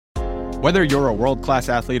Whether you're a world-class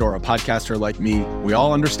athlete or a podcaster like me, we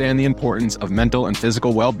all understand the importance of mental and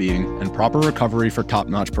physical well-being and proper recovery for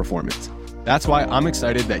top-notch performance. That's why I'm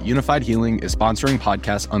excited that Unified Healing is sponsoring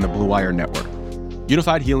podcasts on the Blue Wire Network.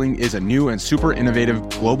 Unified Healing is a new and super innovative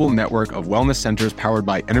global network of wellness centers powered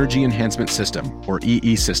by Energy Enhancement System, or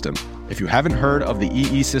EE System. If you haven't heard of the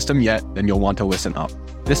EE System yet, then you'll want to listen up.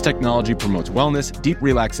 This technology promotes wellness, deep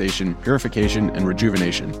relaxation, purification, and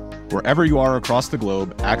rejuvenation. Wherever you are across the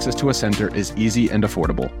globe, access to a center is easy and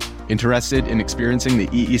affordable. Interested in experiencing the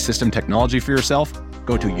EE System technology for yourself?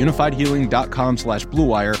 Go to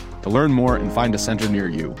unifiedhealing.com/bluewire to learn more and find a center near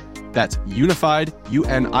you. That's unified,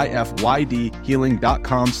 UNIFYD,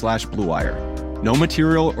 healing.com/bluewire. No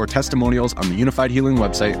material or testimonials on the Unified Healing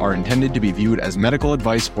website are intended to be viewed as medical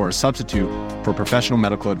advice or a substitute for professional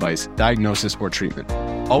medical advice, diagnosis, or treatment.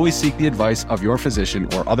 Always seek the advice of your physician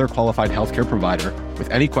or other qualified healthcare provider with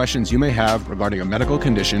any questions you may have regarding a medical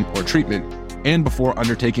condition or treatment and before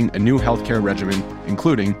undertaking a new healthcare regimen,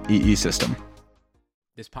 including EE System.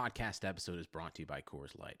 This podcast episode is brought to you by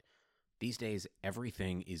Coors Light. These days,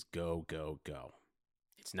 everything is go, go, go.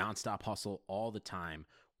 It's nonstop hustle all the time.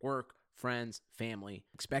 Work, friends, family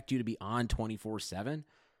expect you to be on 24/7.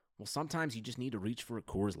 Well, sometimes you just need to reach for a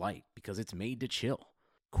Coors Light because it's made to chill.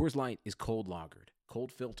 Coors Light is cold lagered,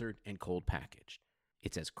 cold filtered, and cold packaged.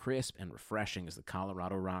 It's as crisp and refreshing as the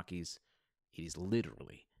Colorado Rockies. It is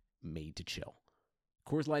literally made to chill.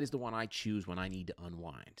 Coors Light is the one I choose when I need to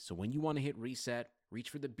unwind. So when you want to hit reset,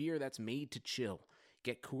 reach for the beer that's made to chill.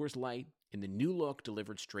 Get Coors Light in the new look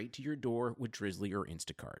delivered straight to your door with Drizzly or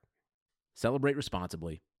Instacart. Celebrate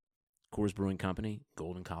responsibly. Coors Brewing Company,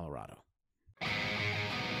 Golden, Colorado. Trying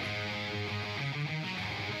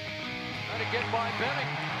to get by Benning.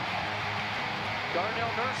 Darnell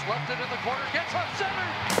Nurse left it in the corner, gets up center.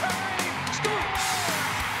 Perry scores!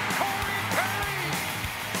 Corey Perry!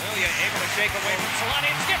 Lilia able to shake away from Solani.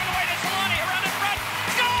 It's given away to Solani around in front.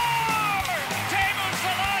 Score! Teemu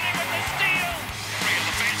Solani with the steal. And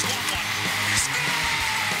the fans want one. Score!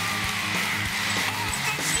 Off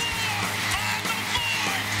the floor! On the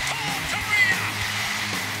board! Paul Kariya!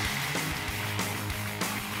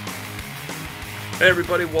 Hey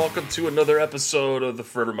everybody, welcome to another episode of the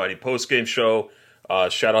Forever Mighty postgame show.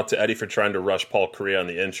 Shout out to Eddie for trying to rush Paul Kariya on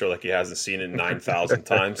the intro like he hasn't seen it 9,000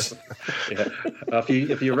 times. Yeah.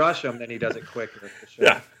 If you rush him, then he does it quicker. For sure.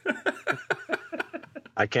 Yeah.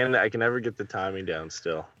 I can never get the timing down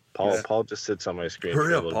still. Paul just sits on my screen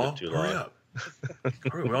Hurry for up, a little Paul. bit too Hurry long. up.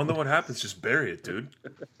 Hurry, we all know what happens. Just bury it, dude.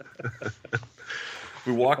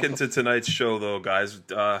 We walk into tonight's show, though, guys.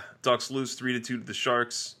 Ducks lose 3-2 to the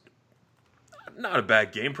Sharks. Not a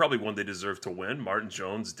bad game. Probably one they deserve to win. Martin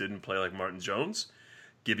Jones didn't play like Martin Jones.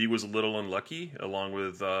 Gibby was a little unlucky, along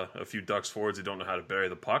with a few Ducks forwards who don't know how to bury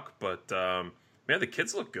the puck. But, man, the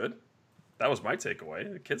kids look good. That was my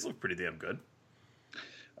takeaway. The kids look pretty damn good.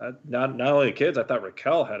 Not only the kids, I thought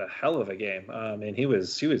Raquel had a hell of a game. And he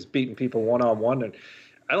was beating people one-on-one. And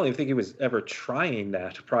I don't even think he was ever trying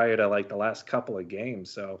that prior to, like, the last couple of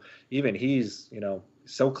games. So even he's,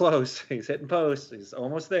 so close. He's hitting posts. He's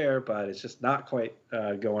almost there, but it's just not quite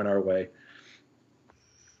going our way.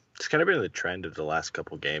 It's kind of been the trend of the last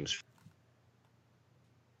couple games.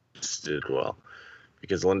 Did well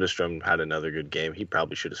because Lindstrom had another good game. He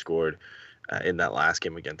probably should have scored in that last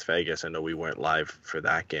game against Vegas. I know we weren't live for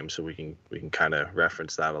that game, so we can kind of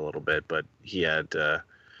reference that a little bit. But he had a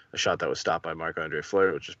shot that was stopped by Marc-Andre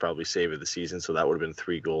Fleury, which was probably save of the season. So that would have been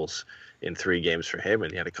 3 goals in 3 games for him.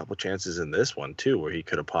 And he had a couple chances in this one, too, where he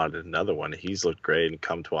could have potted another one. He's looked great, and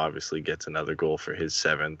Comtois obviously gets another goal for his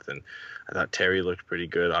 7th. And I thought Terry looked pretty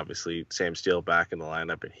good. Obviously, Sam Steele back in the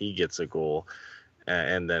lineup, and he gets a goal.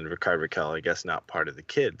 And then Rickard Rakell, I guess not part of the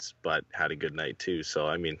kids, but had a good night, too. So,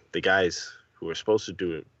 I mean, the guys who are supposed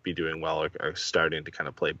to be doing well are starting to kind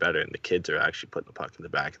of play better, and the kids are actually putting the puck in the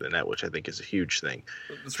back of the net, which I think is a huge thing.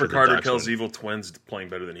 It's Rickard Rakell's evil twins playing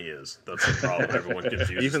better than he is. That's the problem. Everyone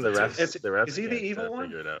confuses. Even the rest. Is he the can't, evil one?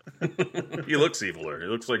 figure it out. He looks eviler. He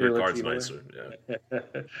looks like Rickard's nicer. Yeah.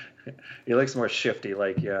 He looks more shifty,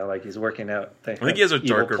 like he's working out. I think he has a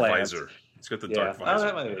darker visor. He's got the dark visor.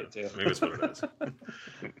 That might be it too. Maybe that's what it is.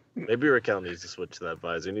 Maybe Raquel needs to switch to that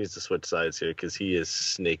visor. He needs to switch sides here because he is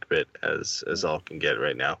snake bit as all can get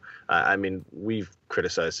right now. I mean, we've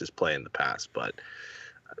criticized his play in the past, but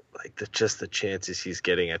like just the chances he's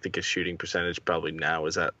getting, I think his shooting percentage probably now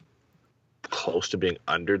is at close to being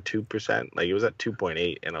under 2%. Like it was at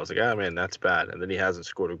 2.8, and I was like, oh man, that's bad. And then he hasn't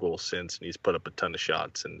scored a goal since, and he's put up a ton of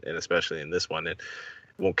shots, and especially in this one, it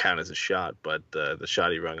won't count as a shot, but the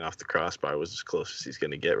shot he rung off the crossbar was as close as he's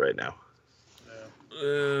going to get right now.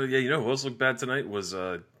 Yeah, you know who else looked bad tonight was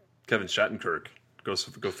Kevin Shattenkirk. Go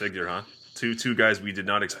figure, huh? Two guys we did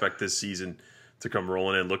not expect this season to come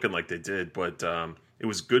rolling in looking like they did. But it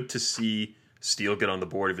was good to see Steele get on the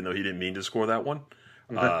board, even though he didn't mean to score that one.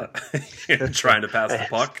 Trying to pass the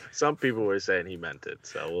puck. Some people were saying he meant it.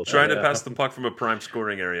 So trying to pass the puck from a prime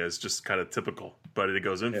scoring area is just kind of typical. But it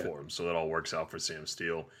goes in for him, so that all works out for Sam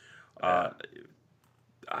Steele. I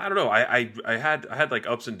don't know. I had like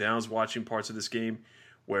ups and downs watching parts of this game,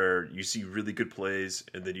 where you see really good plays,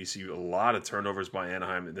 and then you see a lot of turnovers by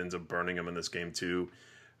Anaheim, and ends up burning them in this game too.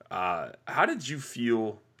 How did you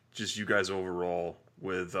feel, just you guys overall,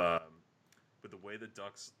 with the way the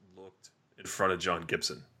Ducks looked in front of John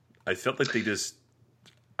Gibson? I felt like they just,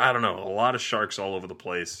 I don't know, a lot of Sharks all over the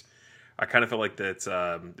place. I kind of felt like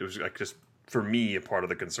that it was like just, for me, a part of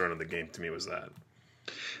the concern of the game to me was that.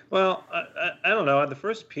 Well, I don't know. In the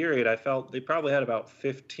first period, I felt they probably had about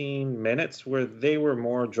 15 minutes where they were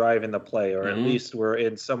more driving the play, or at least were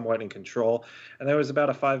somewhat in control. And there was about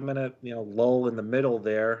a 5-minute, lull in the middle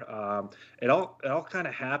there. It all kind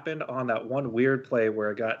of happened on that one weird play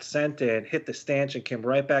where it got sent in, hit the stanchion, came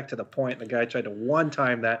right back to the point, and the guy tried to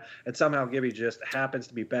one-time that, and somehow Gibby just happens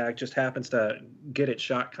to be back, just happens to get it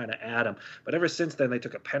shot kind of at him. But ever since then, they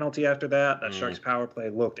took a penalty after that. That Sharks power play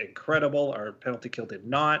looked incredible. Our penalty kill did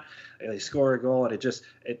not. They score a goal, and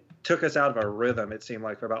it took us out of our rhythm, it seemed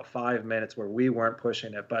like, for about 5 minutes where we weren't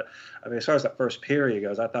pushing it. But, I mean, as far as that first period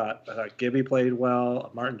goes, I thought Gibby played well.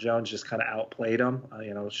 Martin Jones just kind of outplayed him,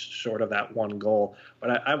 short of that one goal.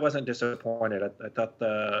 But I wasn't disappointed. I thought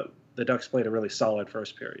the Ducks played a really solid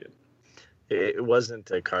first period. It wasn't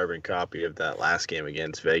a carbon copy of that last game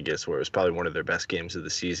against Vegas, where it was probably one of their best games of the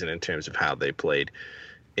season in terms of how they played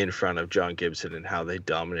in front of John Gibson and how they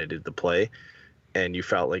dominated the play. And you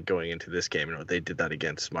felt like going into this game, they did that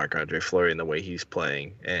against Marc-Andre Fleury and the way he's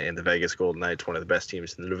playing. And the Vegas Golden Knights, one of the best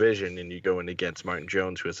teams in the division, and you go in against Martin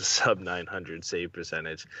Jones, who has a sub-900 save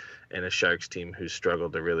percentage, and a Sharks team who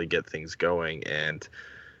struggled to really get things going. And,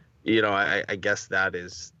 I guess that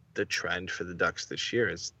is the trend for the Ducks this year,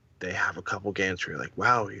 is they have a couple games where you're like,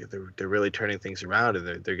 wow, they're really turning things around,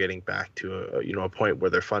 and they're getting back to a point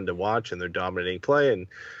where they're fun to watch and they're dominating play. And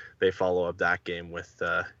they follow up that game with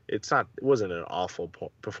it wasn't an awful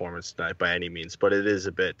performance tonight by any means, but it is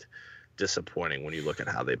a bit disappointing when you look at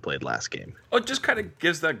how they played last game. Oh, it just kind of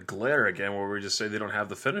gives that glare again where we just say they don't have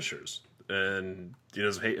the finishers. And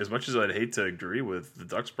as much as I'd hate to agree with the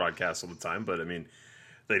Ducks broadcast all the time, but I mean,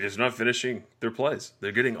 they're just not finishing their plays.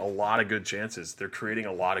 They're getting a lot of good chances. They're creating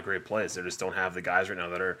a lot of great plays. They just don't have the guys right now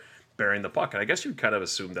that are bearing the puck. And I guess you'd kind of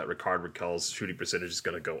assume that Rickard Rakell's shooting percentage is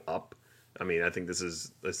going to go up. I mean, I think this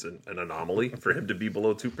is an anomaly for him to be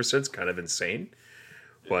below 2%. It's kind of insane.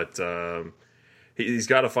 But he's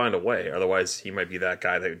got to find a way. Otherwise, he might be that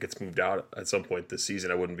guy that gets moved out at some point this season.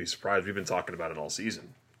 I wouldn't be surprised. We've been talking about it all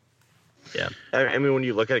season. Yeah. I mean, when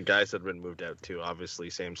you look at guys that have been moved out too, obviously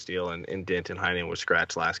Sam Steele and Danton Heinen were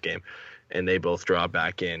scratched last game, and they both draw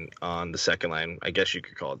back in on the second line. I guess you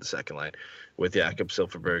could call it the second line, with Jakob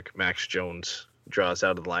Silfverberg, Max Jones draws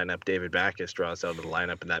out of the lineup, David Backes draws out of the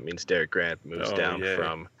lineup, and that means Derek Grant moves down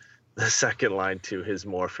from the second line to his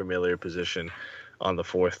more familiar position on the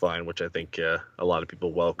fourth line, which I think a lot of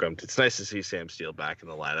people welcomed. It's nice to see Sam Steele back in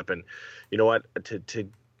the lineup. And you know what? To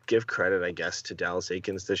give credit, I guess, to Dallas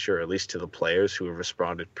Eakins this year, or at least to the players who have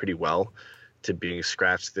responded pretty well to being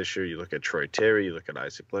scratched this year. You look at Troy Terry, you look at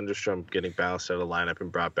Isaac Lindstrom getting bounced out of the lineup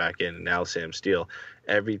and brought back in, and now Sam Steele.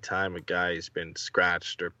 Every time a guy has been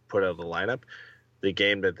scratched or put out of the lineup, the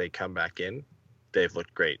game that they come back in, they've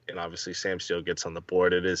looked great. And obviously Sam Steele gets on the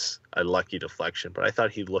board. It is a lucky deflection, but I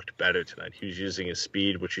thought he looked better tonight. He was using his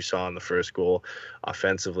speed, which you saw in the first goal.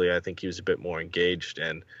 Offensively, I think he was a bit more engaged.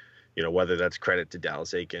 And, whether that's credit to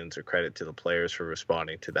Dallas Eakins or credit to the players for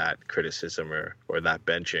responding to that criticism or that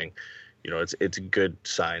benching, it's good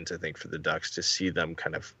signs, I think, for the Ducks to see them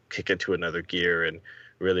kind of kick it to another gear and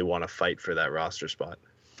really want to fight for that roster spot.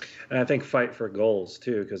 And I think fight for goals,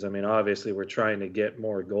 too, because, I mean, obviously we're trying to get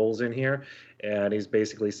more goals in here. And he's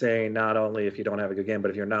basically saying not only if you don't have a good game, but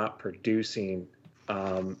if you're not producing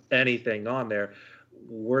anything on there,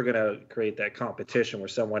 we're going to create that competition where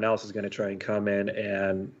someone else is going to try and come in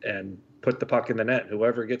and put the puck in the net.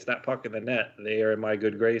 Whoever gets that puck in the net, they are in my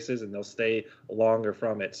good graces, and they'll stay longer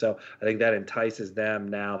from it. So I think that entices them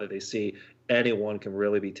now that they see anyone can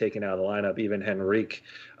really be taken out of the lineup. Even Henrique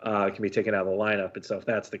can be taken out of the lineup. And so if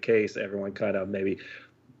that's the case, everyone kind of maybe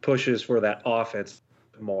pushes for that offense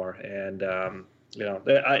more. And,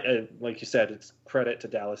 I like you said, it's credit to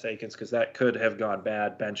Dallas Eakins, because that could have gone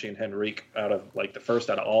bad, benching Henrique out of the first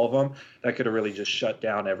out of all of them. That could have really just shut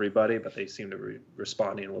down everybody, but they seem to be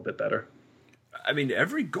responding a little bit better. I mean,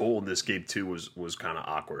 every goal in this game, too, was kind of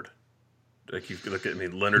awkward. Like you look at,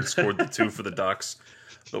 Leonard scored the 2 for the Ducks.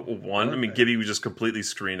 The 1, Gibby was just completely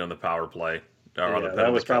screened on the power play.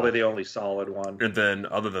 That was probably the only solid one. And then,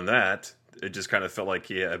 other than that, it just kind of felt like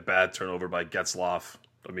he had a bad turnover by Getzlaf.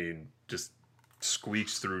 Just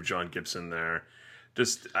squeaks through John Gibson there.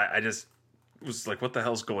 I just was like, what the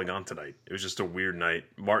hell's going on tonight? It was just a weird night.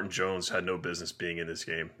 Martin Jones had no business being in this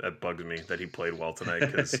game. That bugged me that he played well tonight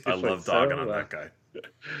because I love dogging on that guy.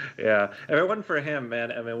 Yeah, if it wasn't for him,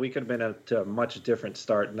 man, we could have been to a much different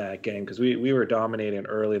start in that game because we were dominating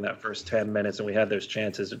early in that first 10 minutes and we had those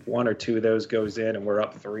chances. If 1 or 2 of those goes in and we're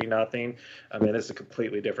up 3-0, this is a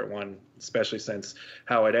completely different one, especially since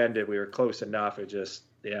how it ended. We were close enough. It just,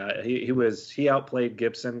 he outplayed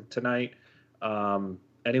Gibson tonight, and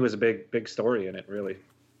he was a big story in it, really.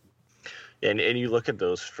 And you look at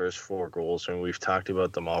those first 4 goals, and we've talked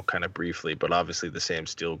about them all kind of briefly, but obviously the Sam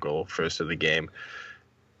Steele goal, first of the game,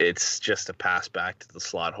 it's just a pass back to the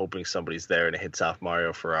slot, hoping somebody's there, and it hits off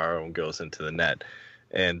Mario Ferraro and goes into the net.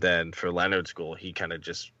 And then for Leonard's goal, he kind of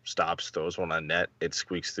just stops, throws one on net. It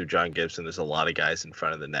squeaks through John Gibson. There's a lot of guys in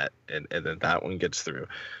front of the net, and then that one gets through.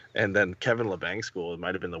 And then Kevin Labank's goal, it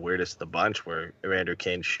might have been the weirdest of the bunch, where Evander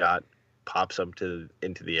Kane's shot pops up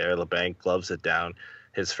into the air. Labanc gloves it down.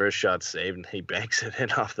 His first shot's saved, and he banks it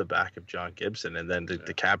in off the back of John Gibson. And then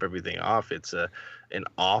to cap everything off, it's an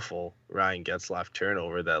awful Ryan Getzlaf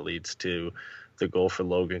turnover that leads to the goal for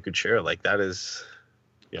Logan Couture. Like, that is,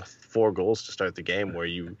 4 goals to start the game where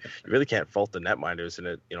you really can't fault the netminders, and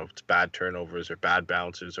it's bad turnovers or bad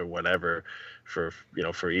bouncers or whatever for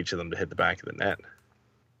each of them to hit the back of the net.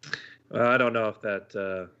 I don't know if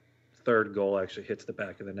that third goal actually hits the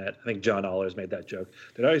back of the net. I think John Allers made that joke.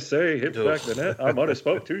 Did I say hit the back of the net? I might have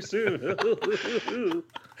spoke too soon.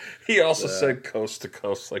 He also said coast to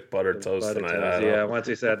coast like butter toast tonight. Once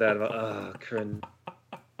he said that, cringe.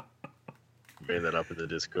 Bring that up in the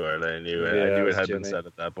Discord. I knew it had been said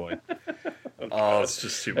at that point. It's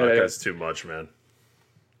just too much. That's too much, man.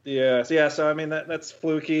 Yeah. So that's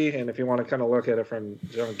fluky, and if you want to kind of look at it from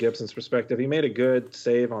John Gibson's perspective, he made a good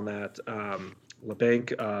save on that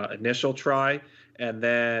Labanc initial try, and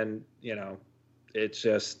then it's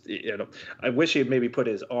just I wish he had maybe put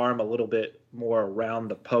his arm a little bit more around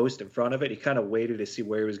the post in front of it. He kind of waited to see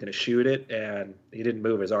where he was going to shoot it, and he didn't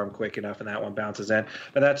move his arm quick enough, and that one bounces in.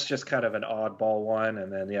 But that's just kind of an oddball one.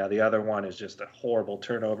 And then the other one is just a horrible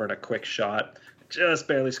turnover and a quick shot, just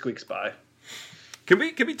barely squeaks by. Can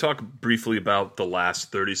we talk briefly about the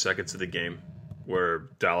last 30 seconds of the game where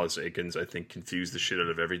Dallas Eakins, I think, confused the shit out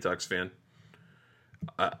of every Ducks fan?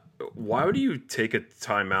 Why would you take a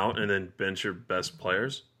timeout and then bench your best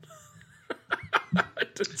players?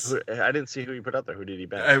 I didn't see who he put out there. Who did he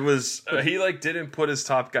bench? It was he didn't put his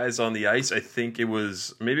top guys on the ice. I think it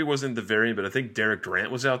wasn't the variant, but I think Derek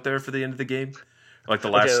Grant was out there for the end of the game, the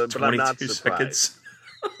last 22 seconds.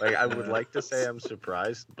 I would like to say I'm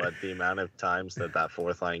surprised, but the amount of times that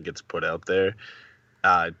fourth line gets put out there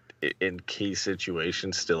in key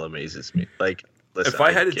situations still amazes me. Listen, if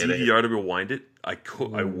I had a DVR to rewind it,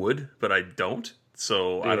 I would, but I don't.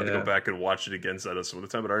 So I'd have to go back and watch it again some other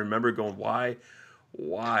time. But I remember going, why?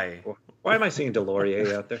 Why am I seeing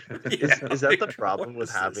Delorier out there? Is that the problem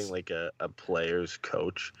with having a player's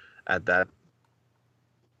coach at that?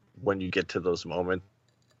 When you get to those moments,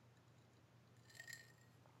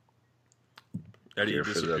 Eddie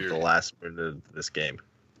for the last minute of this game.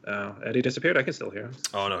 Oh, Eddie disappeared. I can still hear him.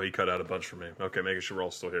 Oh no, he cut out a bunch for me. Okay, making sure we're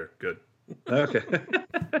all still here. Good. Okay.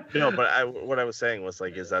 But what I was saying was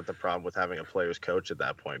is that the problem with having a player's coach at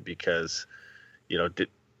that point? Because,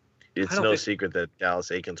 it's no secret that Dallas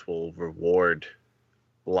Eakins will reward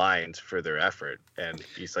lines for their effort, and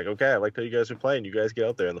he's like, okay, I like how you guys are playing. You guys get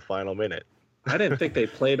out there in the final minute. I didn't think they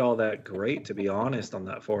played all that great, to be honest, on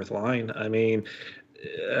that fourth line. They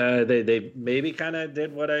maybe kind of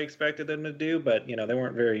did what I expected them to do, but they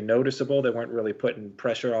weren't very noticeable. They weren't really putting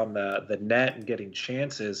pressure on the net and getting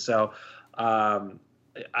chances. So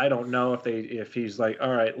I don't know if he's like,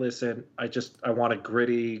 all right, listen, I want a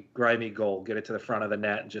gritty, grimy goal, get it to the front of the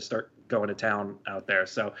net and just start going to town out there.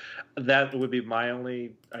 So that would be my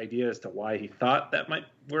only idea as to why he thought that might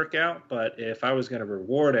work out. But if I was going to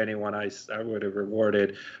reward anyone, I would have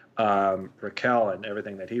rewarded Raquel and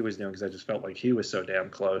everything that he was doing, because I just felt like he was so damn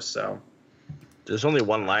close. So there's only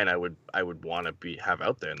one line I would want to have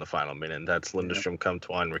out there in the final minute, and that's Lindstrom,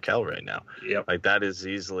 Comtois, and Raquel right now. Yep. That is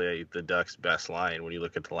easily the Ducks' best line when you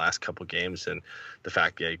look at the last couple games, and the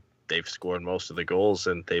fact that they've scored most of the goals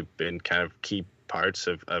and they've been kind of key parts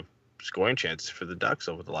of scoring chances for the Ducks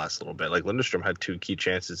over the last little bit. Like Lindstrom had 2 key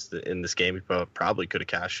chances in this game. He probably could have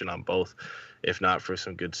cashed in on both, if not for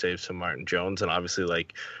some good saves from Martin Jones. And obviously,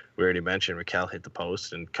 like we already mentioned, Raquel hit the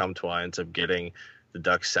post, and Comtois ends up getting the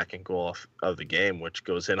Ducks' second goal of the game, which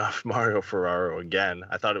goes in off Mario Ferraro again.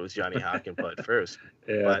 I thought it was Johnny Hakanpää at first,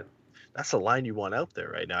 but that's the line you want out there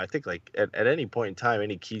right now. I think like at any point in time,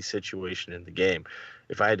 any key situation in the game,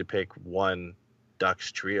 if I had to pick one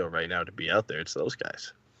Ducks trio right now to be out there, it's those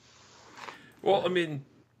guys. Well, I mean,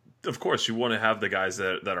 of course, you want to have the guys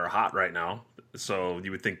that are hot right now. So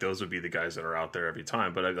you would think those would be the guys that are out there every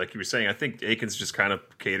time. But like you were saying, I think Aikens just kind of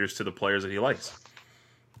caters to the players that he likes.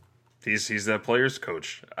 He's that players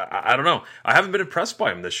coach. I don't know. I haven't been impressed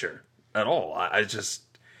by him this year at all. I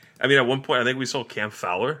mean, at one point, I think we saw Cam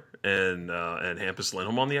Fowler and Hampus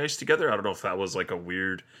Lindholm on the ice together. I don't know if that was like a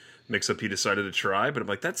weird mix-up he decided to try, but I'm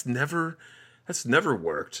like, that's never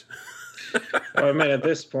worked. Well, I mean, at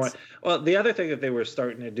this point, the other thing that they were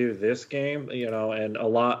starting to do this game, and a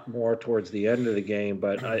lot more towards the end of the game,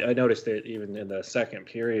 but I noticed it even in the second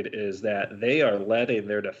period, is that they are letting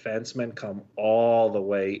their defensemen come all the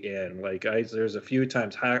way in. Like, there's a few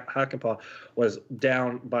times Hakanpää was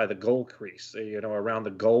down by the goal crease, around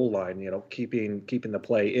the goal line, keeping the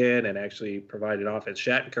play in and actually providing offense.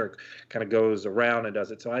 Shattenkirk kind of goes around and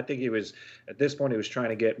does it. So I think at this point, he was trying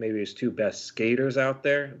to get maybe his 2 best skaters out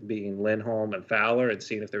there, being Lindholm and Fowler, and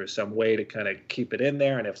seeing if there was some way to kind of keep it in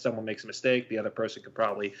there. And if someone makes a mistake, the other person could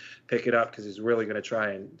probably pick it up, because he's really going to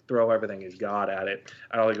try and throw everything he's got at it.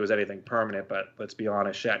 I don't think it was anything permanent, but let's be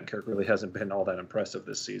honest, Shattenkirk really hasn't been all that impressive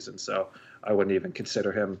this season. So I wouldn't even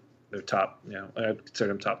consider him their top, I'd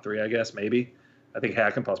consider him top 3, I guess, maybe. I think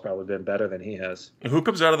Hakanpää's probably been better than he has. And who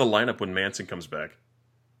comes out of the lineup when Manson comes back?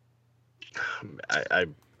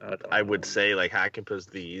 I would say like Hakanpää's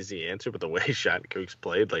the easy answer, but the way Shattenkirk's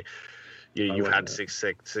played, like you've had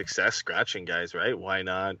success scratching guys, right? Why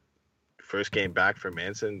not first game back for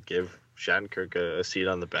Manson, give Shattenkirk a seat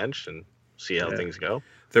on the bench and see how things go?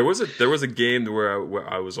 There was a game where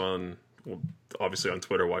I was on, obviously on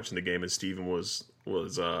Twitter watching the game, and Steven was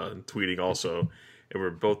tweeting also, and we're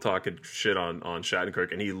both talking shit on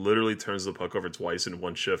Shattenkirk, and he literally turns the puck over twice in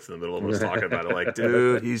one shift in the middle of us talking about it. Like,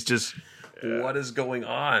 dude, he's just, what is going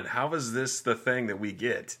on? How is this the thing that we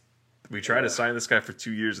get? We try to sign this guy for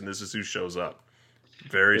 2 years, and this is who shows up.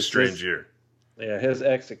 Very strange year. Yeah, his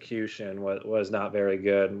execution was not very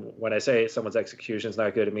good. When I say someone's execution is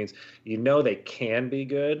not good, it means they can be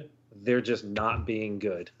good. They're just not being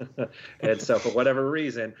good. And so for whatever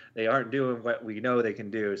reason, they aren't doing what we know they can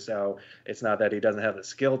do. So it's not that he doesn't have the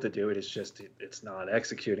skill to do it. It's just it's not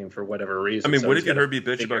executing for whatever reason. I mean, so when did you hear me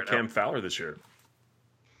bitch about Cam Fowler this year?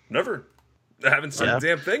 Never. I haven't seen a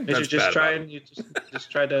damn thing. You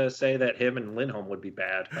just tried to say that him and Lindholm would be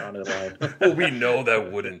bad on the line. Well, we know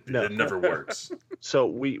that wouldn't. No. It never works. So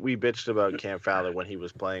we bitched about Cam Fowler when he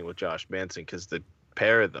was playing with Josh Manson because the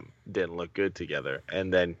pair of them didn't look good together.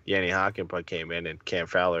 And then Yanni Hakanpää came in, and Cam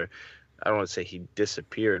Fowler, I don't want to say he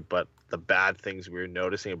disappeared, but the bad things we were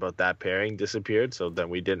noticing about that pairing disappeared. So then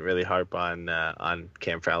we didn't really harp on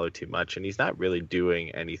Cam Fowler too much, and he's not really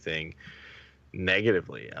doing anything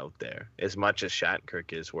negatively out there as much as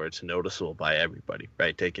Shattenkirk is, where it's noticeable by everybody,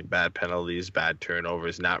 right? Taking bad penalties, bad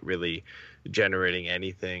turnovers, not really generating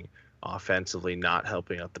anything offensively, not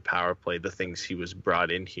helping out the power play, the things he was brought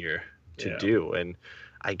in here to do. And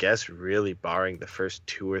I guess really barring the first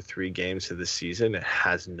 2 or 3 games of the season, it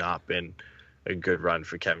has not been a good run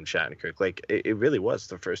for Kevin Shattenkirk. Like it really was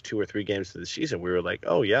the first 2 or 3 games of the season. We were like,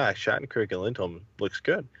 oh yeah, Shattenkirk and Lindholm looks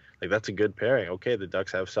good. Like, that's a good pairing. Okay, the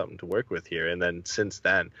Ducks have something to work with here. And then since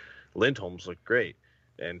then, Lindholm's looked great,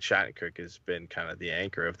 and Shattenkirk has been kind of the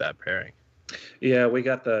anchor of that pairing. Yeah, we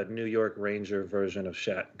got the New York Ranger version of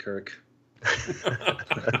Shattenkirk.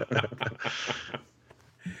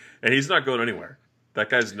 And he's not going anywhere.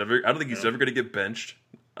 That guy's never. I don't think he's ever going to get benched.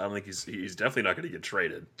 I don't think he's definitely not going to get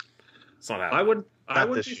traded. It's not happening. I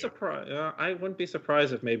wouldn't be surprised. I wouldn't be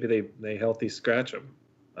surprised if maybe they healthy scratch him.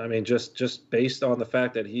 I mean, just based on the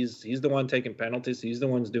fact that he's the one taking penalties, he's the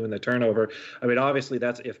one doing the turnover. I mean, obviously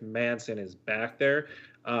that's if Manson is back there.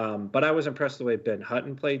 But I was impressed the way Ben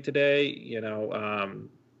Hutton played today.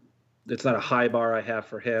 It's not a high bar I have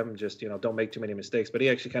for him. Just don't make too many mistakes. But he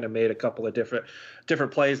actually kind of made a couple of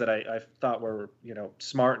different plays that I thought were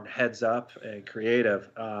smart and heads up and creative.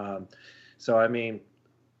 So I mean,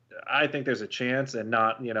 I think there's a chance, and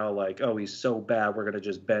not, like, oh, he's so bad, we're going to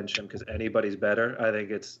just bench him because anybody's better. I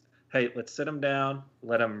think it's, hey, let's sit him down,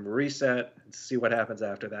 let him reset, and see what happens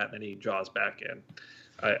after that, and then he draws back in.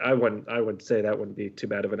 I would say that wouldn't be too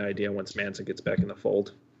bad of an idea once Manson gets back in the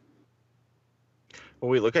fold.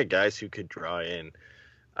 When we look at guys who could draw in,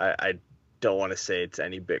 I don't want to say it's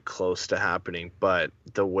any bit close to happening, but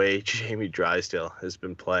the way Jamie Drysdale has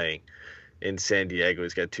been playing in San Diego,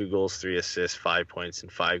 he's got 2 goals, 3 assists, 5 points in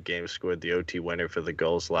 5 games, scored the OT winner for the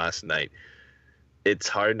goals last night. It's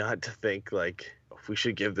hard not to think, like, we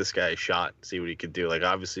should give this guy a shot, see what he could do. Like,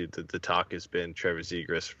 obviously, the talk has been Trevor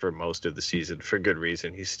Zegras for most of the season, for good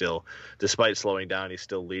reason. He's still, despite slowing down, he's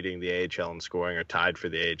still leading the AHL in scoring, or tied for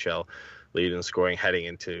the AHL lead in scoring heading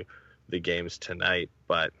into the games tonight.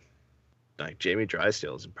 But, like, Jamie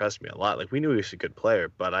Drysdale has impressed me a lot. Like, we knew he was a good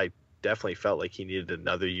player, but I definitely felt like he needed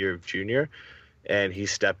another year of junior, and he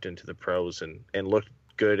stepped into the pros and looked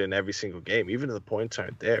good in every single game, even if the points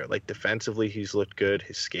aren't there. Like, defensively, he's looked good.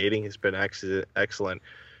 His skating has been excellent.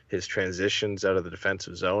 His transitions out of the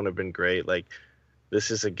defensive zone have been great. Like,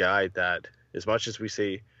 this is a guy that, as much as we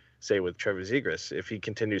say with Trevor Zegras, if he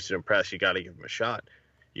continues to impress, you got to give him a shot.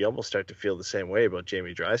 You almost start to feel the same way about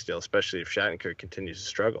Jamie Drysdale, especially if Shattenkirk continues to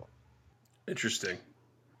struggle. Interesting.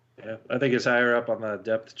 Yeah, I think it's higher up on the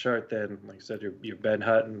depth chart than, like I said, your Ben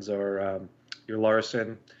Huttons or your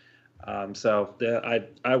Larson. So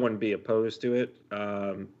I wouldn't be opposed to it.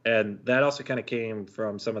 And that also kind of came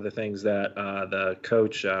from some of the things that the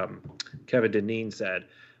coach, Kevin Dineen, said.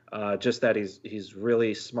 Just that he's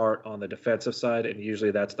really smart on the defensive side, and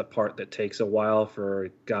usually that's the part that takes a while for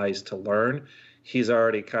guys to learn. He's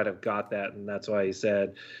already kind of got that, and that's why he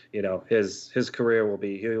said, his career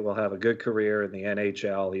he will have a good career in the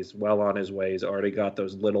NHL. He's well on his way. He's already got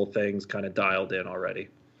those little things kind of dialed in already.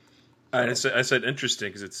 I said interesting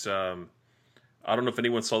because it's I don't know if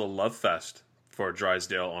anyone saw the love fest for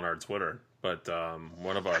Drysdale on our Twitter, but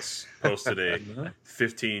one of us posted a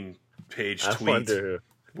 15-page tweet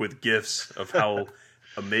with gifs of how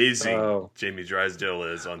amazing Jamie Drysdale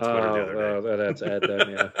is on Twitter the other day. That's Ed then,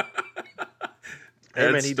 yeah.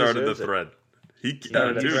 Ed started the thread. He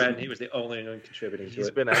was the only one contributing to it. He's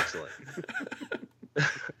been excellent.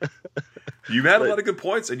 You had a lot of good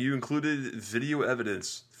points, and you included video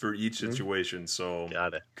evidence for each situation. So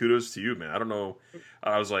kudos to you, man. I don't know.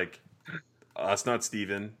 I was like, that's not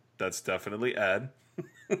Steven. That's definitely Ed.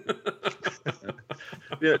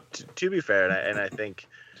 To be fair, and I think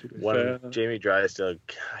Jamie Drysdale,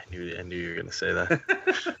 I knew you were going to say that.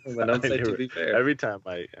 Well, don't say to be fair. Every time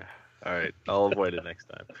all right, I'll avoid it next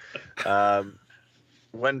time.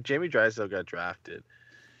 When Jamie Drysdale got drafted,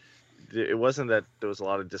 it wasn't that there was a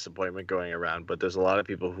lot of disappointment going around, but there's a lot of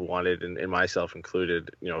people who wanted, and myself included,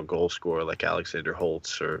 a goal scorer like Alexander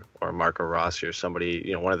Holtz or Marco Rossi or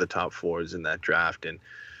somebody, one of the top forwards in that draft. And,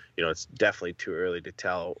 it's definitely too early to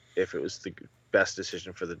tell if it was the best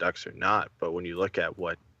decision for the Ducks or not. But when you look at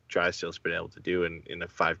what Drysdale's been able to do in a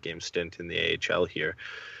 5-game stint in the AHL here,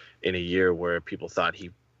 in a year where people thought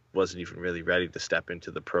he wasn't even really ready to step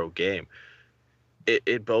into the pro game,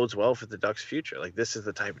 it bodes well for the Ducks' future. Like, this is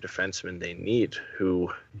the type of defenseman they need,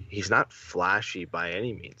 who he's not flashy by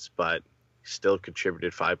any means, but still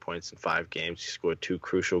contributed 5 points in 5 games. He scored 2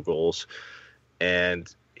 crucial goals,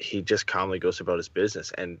 and he just calmly goes about his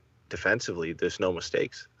business. And defensively, there's no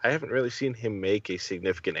mistakes. I haven't really seen him make a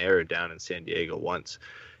significant error down in San Diego once,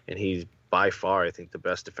 and he's by far, I think, the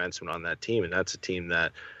best defenseman on that team, and that's a team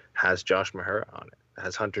that has Josh Mahura on it,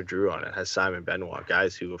 has Hunter Drew on it, has Simon Benoit,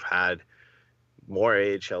 guys who have had more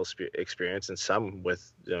AHL experience, and some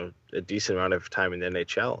with a decent amount of time in the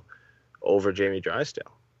NHL over Jamie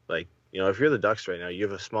Drysdale. Like, if you're the Ducks right now, you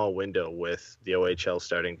have a small window with the OHL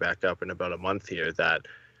starting back up in about a month here that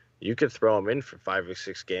you could throw him in for 5 or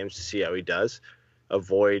 6 games to see how he does,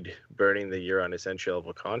 avoid burning the year on his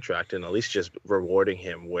entry-level contract, and at least just rewarding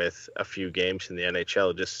him with a few games in the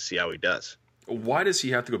NHL just to see how he does. Why does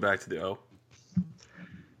he have to go back to the O?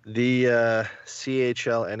 The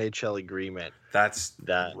CHL NHL agreement. That's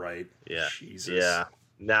right. Yeah. Jesus. Yeah.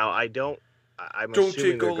 Now I'm don't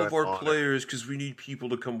take all of our players because we need people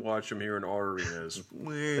to come watch them here in our arenas.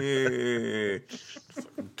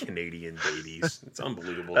 Canadian babies. It's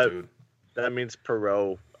unbelievable, dude. That means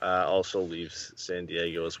Perreault also leaves San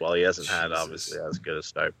Diego as well. He hasn't had obviously as good a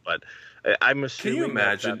start, but I'm assuming. Can you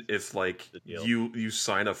imagine if you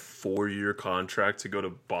sign a 4-year contract to go to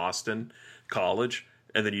Boston College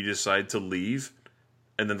and then you decide to leave?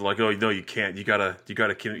 And then they're like, oh no, you can't. You gotta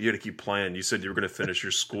keep playing. You said you were gonna finish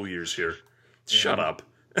your school years here. Shut up.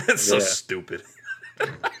 That's so stupid.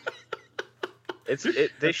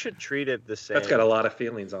 They should treat it the same. That's got a lot of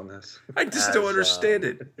feelings on this. I just don't understand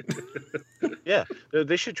it. Yeah,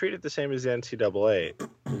 they should treat it the same as the NCAA,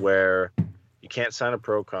 where you can't sign a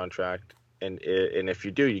pro contract, and if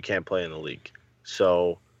you do, you can't play in the league.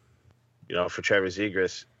 So, for Trevor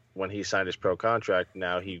Zegras, when he signed his pro contract,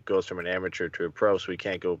 now he goes from an amateur to a pro, so he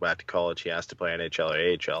can't go back to college. He has to play NHL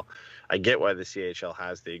or AHL. I get why the CHL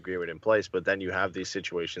has the agreement in place, but then you have these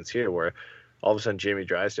situations here where all of a sudden Jamie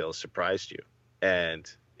Drysdale has surprised you.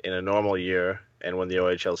 And in a normal year, and when the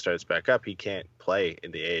OHL starts back up, he can't play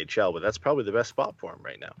in the AHL, but that's probably the best spot for him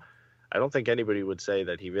right now. I don't think anybody would say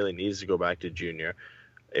that he really needs to go back to junior.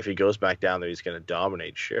 If he goes back down there, he's going to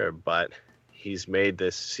dominate, sure, but he's made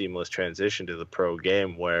this seamless transition to the pro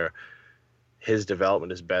game where his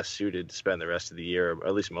development is best suited to spend the rest of the year, or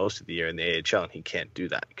at least most of the year, in the AHL, and he can't do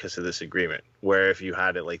that because of this agreement. Where if you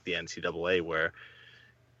had it like the NCAA, where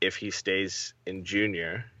if he stays in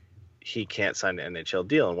junior, he can't sign an NHL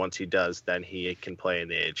deal, and once he does, then he can play in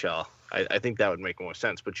the AHL. I think that would make more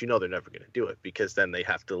sense, but they're never going to do it because then they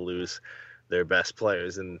have to lose their best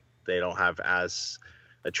players, and they don't have as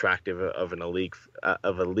attractive of a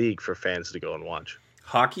league for fans to go and watch.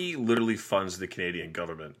 Hockey literally funds the Canadian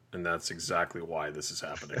government, and that's exactly why this is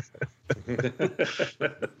happening.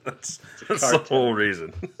 that's the whole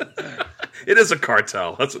reason. It is a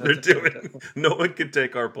cartel. That's what they're doing. No one can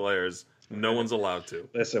take our players. No one's allowed to.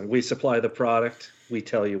 Listen, we supply the product. We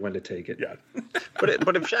tell you when to take it. Yeah. But if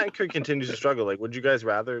Shattenkirk continues to struggle, like, would you guys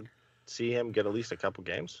rather see him get at least a couple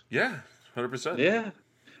games? Yeah, 100%. Yeah.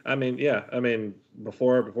 I mean,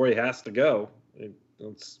 before he has to go,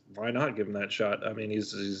 why not give him that shot? I mean,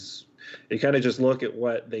 you kind of just look at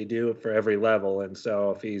what they do for every level, and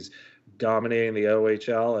so if he's dominating the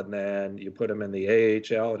OHL and then you put him in the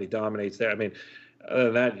AHL and he dominates there, I mean, other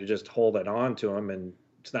than that, you just hold it on to him, and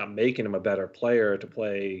it's not making him a better player to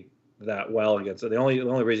play that well against. So the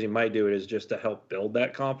only reason you might do it is just to help build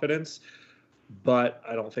that confidence. But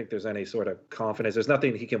I don't think there's any sort of confidence. There's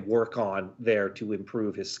nothing he can work on there to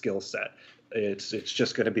improve his skill set. It's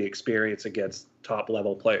just going to be experience against top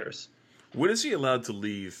level players. When is he allowed to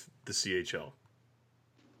leave the CHL?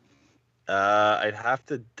 I'd have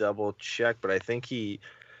to double check, but I think he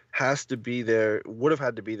has to be there. Would have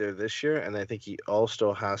had to be there this year, and I think he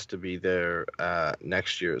also has to be there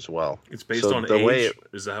next year as well. It's based on age.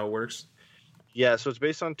 Is that how it works? Yeah, so it's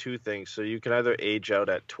based on two things. So you can either age out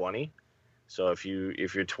at 20. So if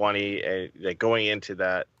you're 20 and like going into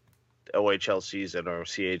that OHL season or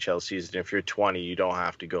CHL season, if you're 20, you don't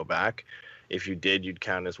have to go back. If you did, you'd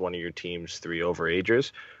count as one of your team's 3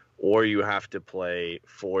 overagers, or you have to play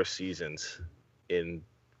 4 seasons in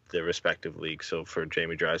the respective league. So for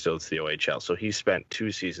Jamie Drysdale, it's the OHL. So he spent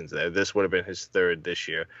 2 seasons there. This would have been his 3rd this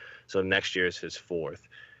year. So next year is his 4th.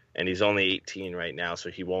 And he's only 18 right now, so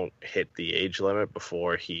he won't hit the age limit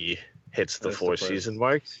before he hits the 4-season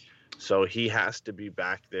mark. So he has to be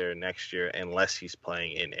back there next year unless he's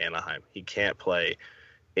playing in Anaheim. He can't play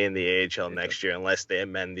in the AHL next year unless they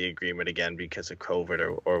amend the agreement again because of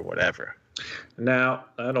COVID or whatever. Now,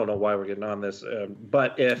 I don't know why we're getting on this,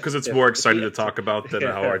 but because it's more exciting to talk about than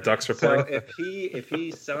how our Ducks are playing. So if he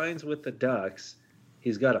signs with the Ducks,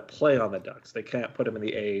 he's got to play on the Ducks. They can't put him in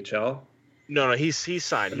the AHL. No, he's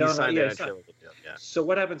signed. He signed the NHL. Yeah. So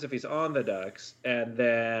what happens if he's on the Ducks and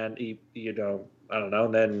then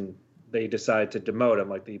and then they decide to demote him,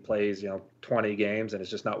 like he plays 20 games and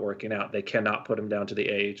it's just not working out? They cannot put him down to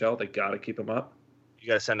the AHL. They got to keep him up. You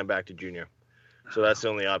got to send him back to junior. So that's the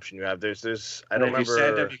only option you have. There's I don't remember. If you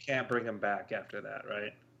send him, you can't bring him back after that,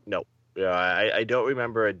 right? No. Yeah, I don't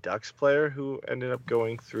remember a Ducks player who ended up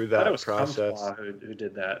going through that process. Who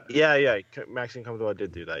did that? Yeah. Maxime Comtois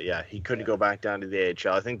did do that. Yeah, he couldn't go back down to the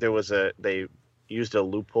AHL. I think they used a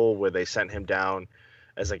loophole where they sent him down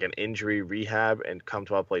as like an injury rehab, and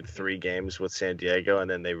Comtois played 3 games with San Diego,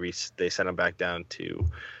 and then they sent him back down to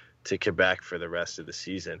Quebec for the rest of the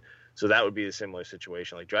season. So that would be a similar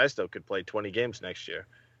situation. Like Drysdale could play 20 games next year,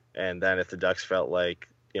 and then if the Ducks felt like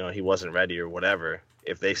he wasn't ready or whatever,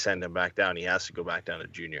 if they send him back down, he has to go back down to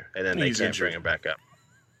junior, and then they can't bring him back up.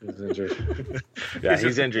 He's injured. Yeah,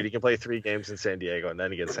 he's injured. He can play 3 games in San Diego, and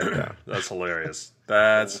then he gets sent down. That's hilarious.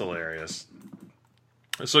 That's hilarious.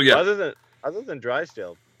 So yeah, other than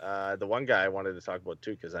Drysdale, the one guy I wanted to talk about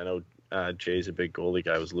too, because I know Jay's a big goalie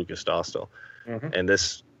guy, was Lucas Dostal. Mm-hmm. And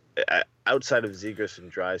this, outside of Zegras and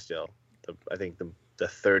Drysdale, I think the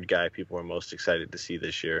third guy people were most excited to see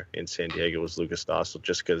this year in San Diego was Lucas Dostal,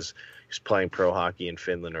 just because he's playing pro hockey in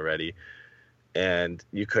Finland already. And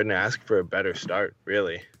you couldn't ask for a better start,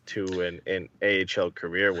 really, to an AHL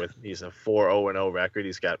career. He's a 4-0-0 record.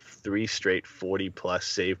 He's got 3 straight 40-plus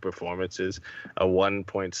save performances, a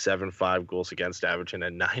 1.75 goals against average, and a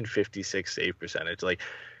 956 save percentage. Like,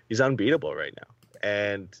 he's unbeatable right now.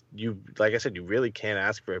 And like I said, you really can't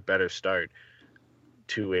ask for a better start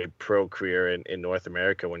to a pro career in North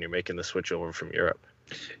America when you're making the switch over from Europe.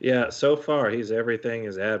 Yeah, so far everything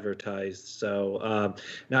is advertised. So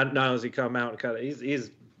not only has he come out and kind of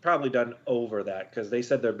he's probably done over that because they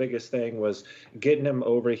said their biggest thing was getting him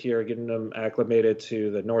over here, getting him acclimated to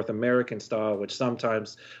the North American style, which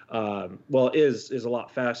sometimes is a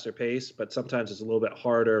lot faster paced, but sometimes it's a little bit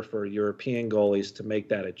harder for European goalies to make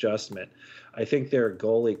that adjustment. I think their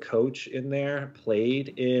goalie coach in there played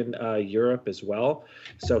in Europe as well,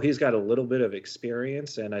 so he's got a little bit of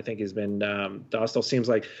experience, and I think he's been Dostal seems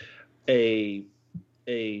like a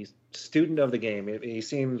student of the game. He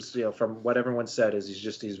seems, from what everyone said, is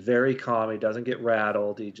he's very calm. He doesn't get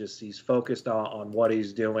rattled. He's focused on what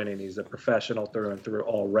he's doing, and he's a professional through and through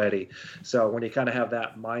already. So when you kind of have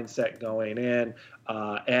that mindset going in,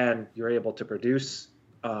 and you're able to produce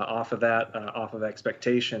off of that, off of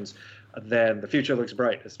expectations, then the future looks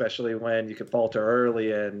bright, especially when you can falter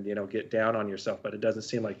early and get down on yourself. But it doesn't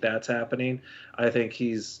seem like that's happening. I think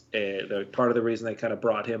he's the part of the reason they kind of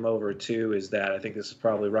brought him over too is that I think this is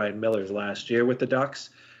probably Ryan Miller's last year with the Ducks,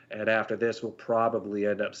 and after this we'll probably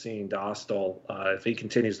end up seeing Dostal, if he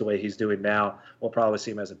continues the way he's doing now, we'll probably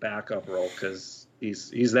see him as a backup role because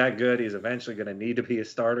he's that good. He's eventually going to need to be a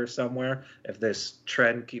starter somewhere if this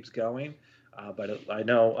trend keeps going. But I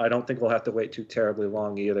don't think we'll have to wait too terribly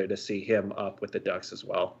long either to see him up with the Ducks as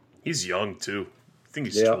well. He's young too. I think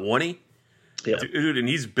he's 20. Yeah, dude, and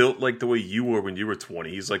he's built like the way you were when you were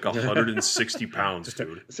 20. He's like 160 pounds,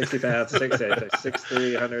 dude. 60 pounds,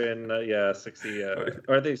 6'3", 100, 60. Or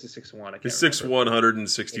I think he's 6'1". He's 6'1",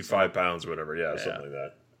 165 pounds, whatever. Yeah, something like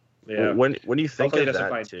that. Yeah. When you think Hopefully of he doesn't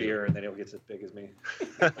that find too, beer and then he'll get as big as me.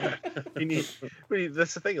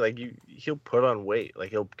 that's the thing. Like he'll put on weight.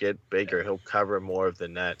 Like he'll get bigger. He'll cover more of the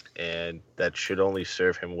net, and that should only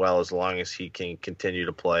serve him well as long as he can continue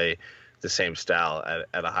to play the same style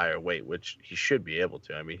at a higher weight, which he should be able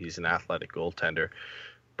to. I mean, he's an athletic goaltender.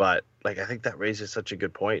 But like I think that raises such a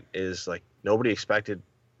good point. Is like nobody expected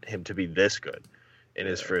him to be this good in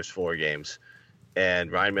his first 4 games.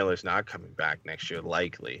 And Ryan Miller's not coming back next year,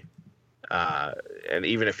 likely. And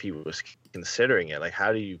even if he was considering it, like,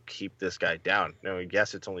 how do you keep this guy down?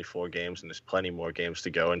 Yes, it's only 4 games, and there's plenty more games to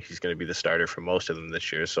go, and he's going to be the starter for most of them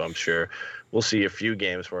this year. So I'm sure we'll see a few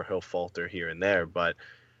games where he'll falter here and there. But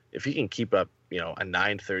if he can keep up, a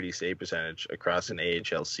 .930 save percentage across an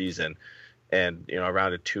AHL season, and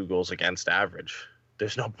around a 2 goals against average,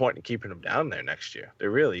 there's no point in keeping him down there next year.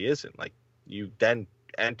 There really isn't. Like, you then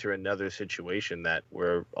enter another situation that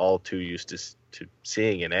we're all too used to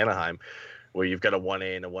seeing in Anaheim, where you've got a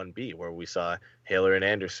 1A and a 1B, where we saw Haller and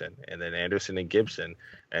Anderson, and then Anderson and Gibson,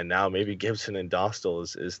 and now maybe Gibson and Dostal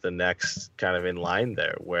is the next kind of in line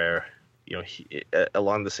there, where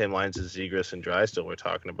along the same lines as Zegras and Drysdale we're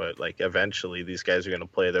talking about, like eventually these guys are going to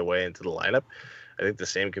play their way into the lineup. I think the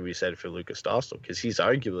same can be said for Lukas Dostal, because he's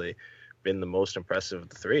arguably been the most impressive of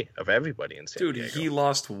the 3 of everybody in San Diego. Dude, he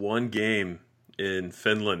lost 1 game in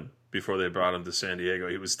Finland before they brought him to San Diego.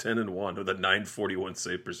 He was 10-1 with a .941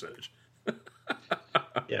 save percentage.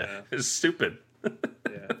 Yeah, it's stupid.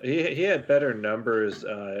 Yeah, he had better numbers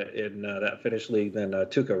in that Finnish league than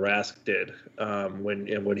Tuukka Rask did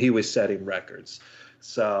when he was setting records.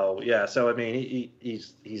 So I mean,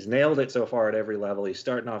 he's nailed it so far at every level. He's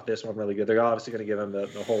starting off this one really good. They're obviously going to give him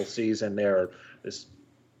the whole season there, this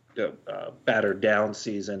battered down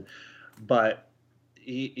season, but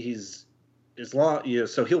he's as long,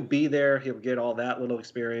 so he'll be there. He'll get all that little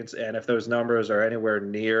experience, and if those numbers are anywhere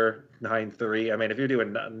near 9.3, I mean, if you're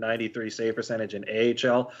doing 93 save percentage in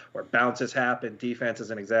AHL, where bounces happen, defense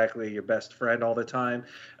isn't exactly your best friend all the time,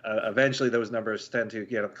 eventually those numbers tend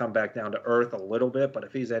to come back down to earth a little bit. But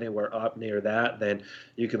if he's anywhere up near that, then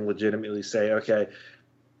you can legitimately say, okay,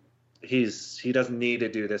 he doesn't need to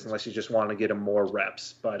do this unless you just want to get him more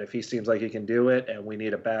reps. But if he seems like he can do it, and we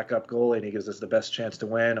need a backup goalie, and he gives us the best chance to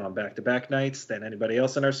win on back-to-back nights than anybody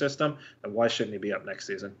else in our system, then why shouldn't he be up next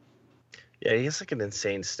season? Yeah, he has like an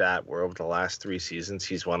insane stat where over the last 3 seasons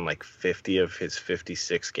he's won like 50 of his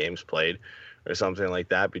 56 games played, or something like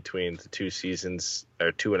that, between the 2 seasons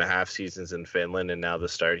or 2.5 seasons in Finland and now the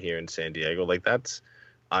start here in San Diego. Like, that's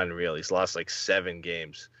unreal. He's lost like 7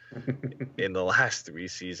 games in the last 3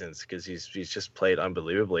 seasons because he's just played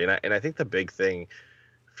unbelievably. And I think the big thing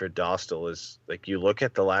for Dostal is, like, you look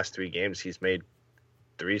at the last 3 games, he's made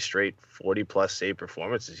 3 straight 40-plus save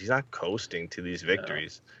performances. He's not coasting to these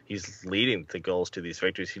victories. No. He's leading the goals to these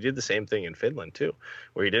victories. He did the same thing in Finland, too,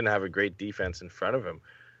 where he didn't have a great defense in front of him,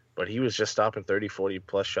 but he was just stopping 30,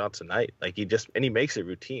 40-plus shots a night. Like, he makes it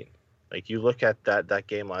routine. Like, you look at that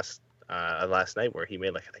game last night where he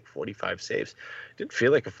made, like, I think 45 saves. It didn't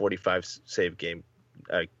feel like a 45 save game,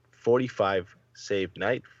 45 save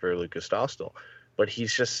night for Lukas Dostal, but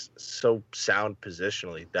he's just so sound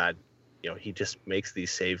positionally that, he just makes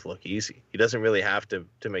these saves look easy. He doesn't really have to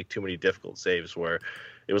make too many difficult saves, where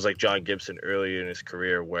it was like John Gibson earlier in his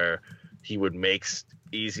career where he would make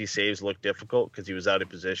easy saves look difficult because he was out of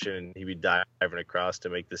position and he'd be diving across to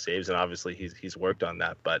make the saves. And obviously he's worked on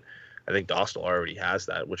that, but I think Dostal already has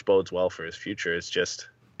that, which bodes well for his future. It's just,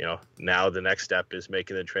 now the next step is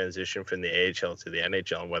making the transition from the AHL to the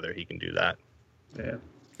NHL and whether he can do that. Yeah.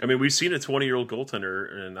 I mean, we've seen a 20-year-old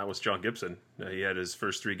goaltender, and that was John Gibson. He had his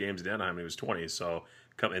first 3 games in Anaheim when he was 20. So,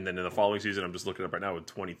 and then in the following season, I'm just looking up right now with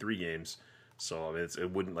 23 games. So, I mean, it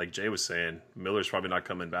wouldn't, like Jay was saying, Miller's probably not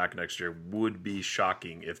coming back next year. Would be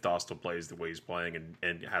shocking if Dostal plays the way he's playing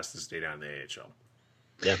and has to stay down in the AHL.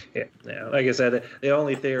 Yeah. Like I said, the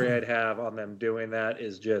only theory I'd have on them doing that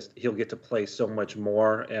is just he'll get to play so much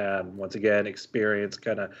more. And once again, experience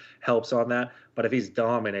kind of helps on that. But if he's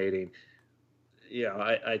dominating,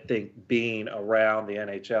 I think being around the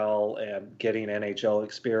NHL and getting NHL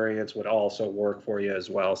experience would also work for you as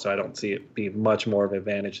well. So I don't see it being much more of an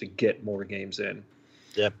advantage to get more games in.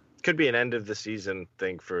 Yeah, could be an end of the season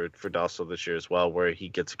thing for Dostal this year as well, where he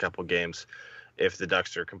gets a couple games if the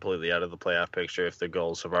Ducks are completely out of the playoff picture, if the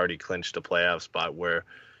Gulls have already clinched a playoff spot where,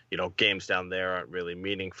 games down there aren't really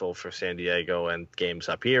meaningful for San Diego and games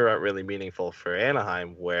up here aren't really meaningful for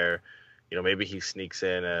Anaheim, where maybe he sneaks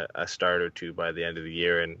in a start or two by the end of the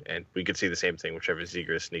year, and we could see the same thing with Trevor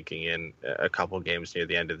Zegras is sneaking in a couple games near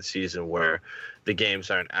the end of the season where the games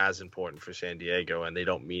aren't as important for San Diego and they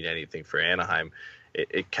don't mean anything for Anaheim.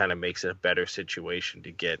 It kind of makes it a better situation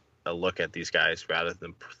to get a look at these guys rather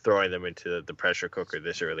than throwing them into the pressure cooker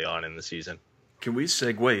this early on in the season. Can we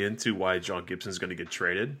segue into why John Gibson's going to get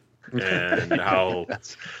traded and how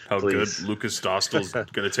good Lucas Dostal's going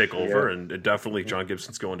to take over, and definitely John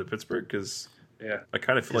Gibson's going to Pittsburgh? Because I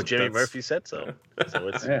kind of feel like Jimmy Murphy said so, so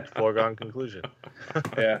it's a foregone conclusion.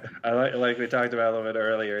 I like we talked about a little bit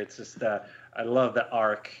earlier. It's just I love the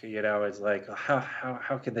arc. It's like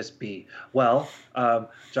how can this be? Well,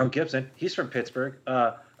 John Gibson, he's from Pittsburgh.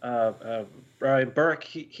 Brian Burke,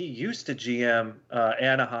 he used to GM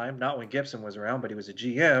Anaheim, not when Gibson was around, but he was a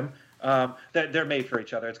GM. They're made for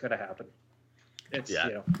each other. It's going to happen. It's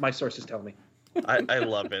my sources tell me. I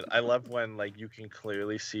love it. I love when you can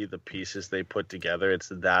clearly see the pieces they put together. It's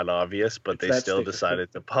that obvious, but they still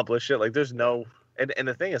decided to publish it. There's no. And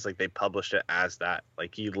the thing is, they published it as that.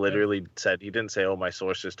 He literally said, he didn't say, "Oh, my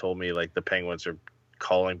sources told me the Penguins are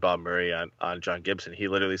calling Bob Murray on John Gibson." He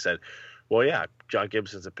literally said, "Well, yeah, John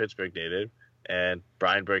Gibson's a Pittsburgh native, and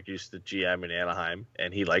Brian Burke used to GM in Anaheim,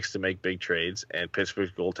 and he likes to make big trades, and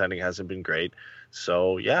Pittsburgh's goaltending hasn't been great.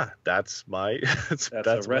 So, yeah, that's my that's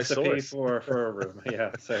a recipe for a room."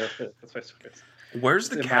 Yeah, so that's my source. Where's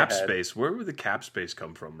the cap space? Where would the cap space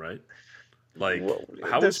come from, right?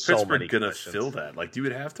 How is Pittsburgh going to fill that? You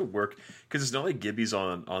would have to work, because it's not like Gibby's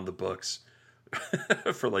on the books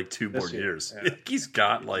for 2 more years. Yeah. He's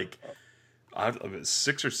got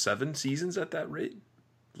 6 or 7 seasons at that rate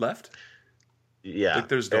left. Yeah,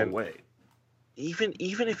 there's no way. Even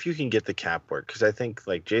if you can get the cap work, because I think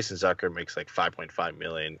Jason Zucker makes $5.5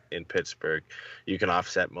 million in Pittsburgh, you can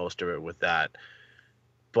offset most of it with that.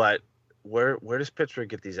 But where does Pittsburgh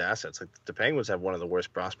get these assets? The Penguins have one of the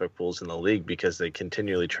worst prospect pools in the league because they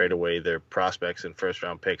continually trade away their prospects and first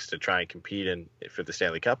round picks to try and compete for the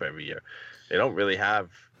Stanley Cup every year. They don't really have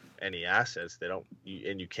any assets. They don't,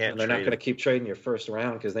 and you can't. And they're not going to keep trading your first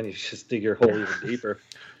round, because then you just dig your hole even deeper.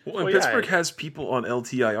 Pittsburgh has people on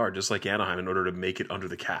LTIR just like Anaheim in order to make it under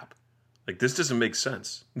the cap. This doesn't make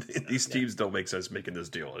sense. These teams don't make sense making this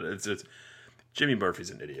deal. It's Jimmy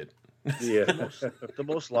Murphy's an idiot. Yeah. The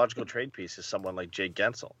most logical trade piece is someone like Jake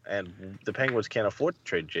Gensel, and the Penguins can't afford to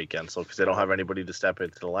trade Jake Gensel because they don't have anybody to step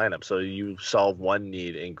into the lineup. So you solve one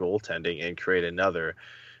need in goaltending and create another,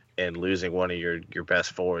 and losing one of your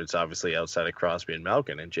best forwards, obviously outside of Crosby and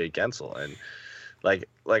Malkin, and Jake Gensel. And like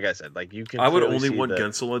I said, you can. I would only want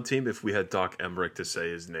Gensel on team if we had Doc Emmerich to say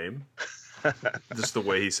his name. Just the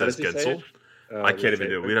way he says Gensel. I can't even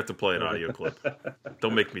do it. We'd have to play an audio clip.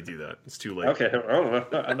 Don't make me do that. It's too late. Okay.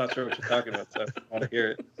 I'm not sure what you're talking about, so I want to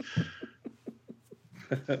hear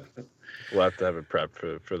it. We'll have to have it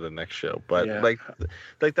prepped for the next show. But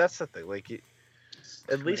that's the thing.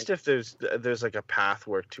 At least if there's a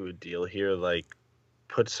pathwork to a deal here,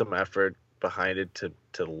 put some effort behind it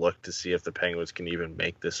to look to see if the Penguins can even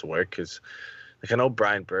make this work. Because I know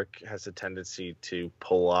Brian Burke has a tendency to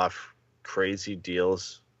pull off crazy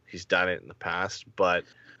deals. He's done it in the past, but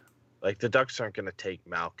the Ducks aren't going to take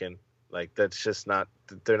Malkin. That's just not.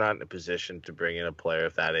 They're not in a position to bring in a player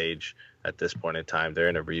of that age at this point in time. They're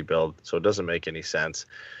in a rebuild, so it doesn't make any sense.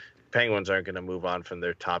 Penguins aren't going to move on from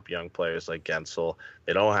their top young players like Gensel.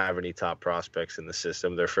 They don't have any top prospects in the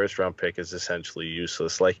system. Their first round pick is essentially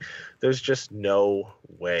useless. Like, there's just no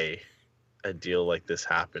way a deal like this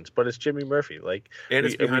happens. But it's Jimmy Murphy. Like, and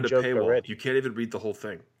it's behind a paywall. already. You can't even read the whole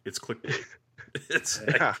thing. It's clickbait. It's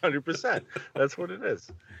Yeah, 100%. That's what it is.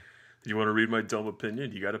 You want to read my dumb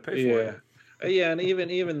opinion? You got to pay for it. Yeah, and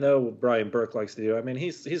even though Brian Burke likes to do, I mean,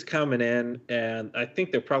 he's coming in, and I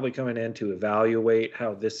think they're probably coming in to evaluate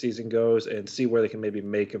how this season goes and see where they can maybe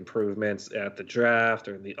make improvements at the draft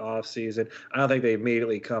or in the off season. I don't think they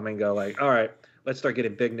immediately come and go like, all right, let's start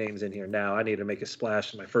getting big names in here now. I need to make a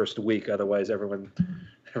splash in my first week, otherwise everyone's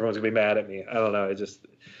gonna be mad at me. I don't know.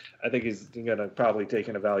 I think he's gonna probably take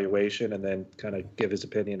an evaluation and then kind of give his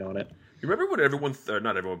opinion on it. You remember what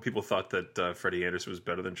not everyone, people thought that Freddie Anderson was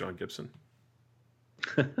better than John Gibson?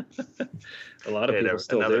 A lot of people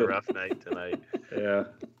still another do. rough night tonight. Yeah.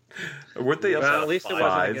 Weren't they up Well, at least it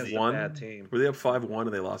wasn't against a 5-1? bad team. Were they up 5-1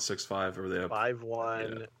 and they lost 6-5? Or were they up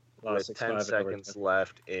 5-1 Lost with 6-5 10 in seconds overtime.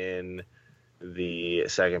 left in the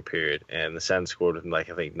second period, and the Sens scored with I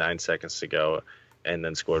think 9 seconds to go, and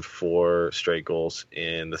then scored 4 straight goals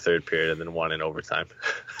in the third period, and then 1 in overtime.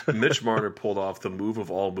 Mitch Marner pulled off the move of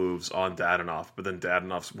all moves on Dadonov, but then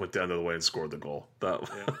Dadonov went down to the way and scored the goal.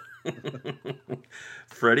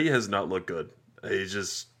 Freddie has not looked good. He's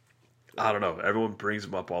just, I don't know. Everyone brings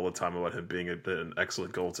him up all the time about him being an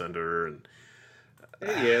excellent goaltender. And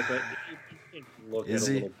Yeah, but you can look Is at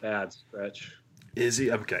a he? little bad stretch. is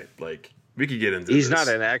he okay? Like, we could get into He's this.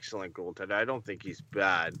 not an excellent goaltender. I don't think he's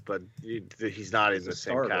bad, but he's not in the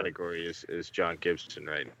same starter. category as John Gibson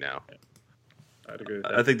right now. I'd agree with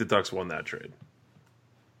that. I think the Ducks won that trade.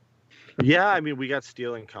 Yeah, I mean, we got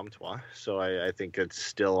Steele and Comtois, so I think it's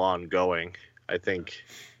still ongoing. I think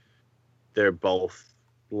they're both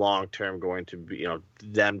long-term going to be,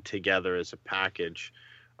 them together as a package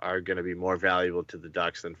are going to be more valuable to the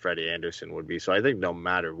Ducks than Freddie Anderson would be. So I think no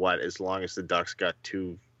matter what, as long as the Ducks got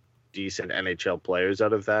 2 decent NHL players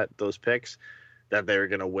out of those picks, that they were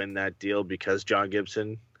going to win that deal because John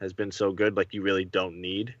Gibson has been so good. Like, you really don't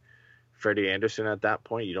need Freddie Anderson at that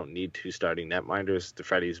point. You don't need 2 starting netminders. The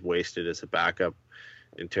Freddie's wasted as a backup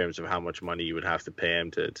in terms of how much money you would have to pay him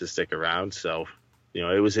to stick around. So,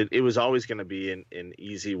 it was always going to be an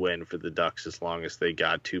easy win for the Ducks as long as they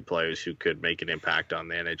got 2 players who could make an impact on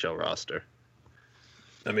the NHL roster.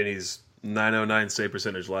 I mean, he's 909 save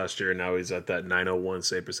percentage last year, and now he's at that 901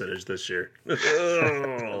 save percentage this year.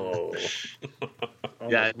 Oh.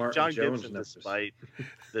 Yeah, Martin John Jones Gibson, numbers. despite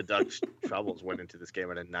the Ducks' troubles, went into this game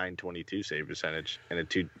at a 922 save percentage and a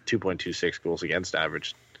 2.26 goals against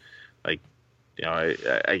average. Like,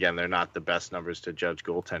 again, they're not the best numbers to judge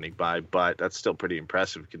goaltending by, but that's still pretty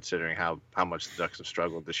impressive considering how much the Ducks have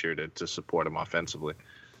struggled this year to support him offensively.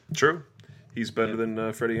 True. He's better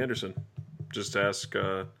than Freddie Anderson. Just ask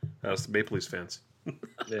the Maple Leafs fans.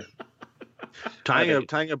 Yeah.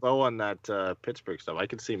 Tying a bow on that Pittsburgh stuff, I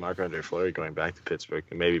could see Marc-Andre Fleury going back to Pittsburgh,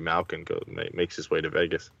 and maybe Malkin makes his way to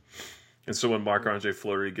Vegas. And so when Marc-Andre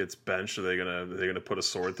Fleury gets benched, are they gonna put a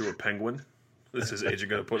sword through a penguin? Is his agent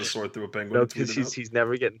gonna put a sword through a penguin? No, and tweet because it out? he's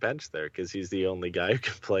never getting benched there because he's the only guy who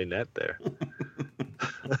can play net there.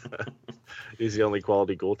 He's the only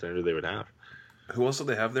quality goaltender they would have. Who else do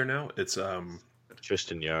they have there now? It's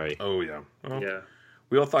Tristan Jarry. Oh yeah. Well, Yeah.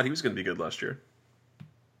 we all thought he was gonna be good last year.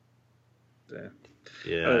 Yeah.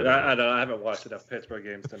 Yeah, I don't know. I haven't watched enough Pittsburgh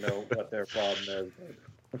games to know what their problem is.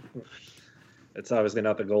 But it's obviously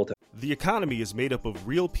not the goaltender. The economy is made up of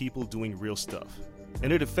real people doing real stuff,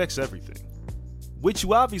 and it affects everything. Which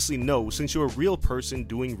you obviously know since you're a real person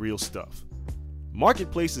doing real stuff.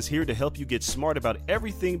 Marketplace is here to help you get smart about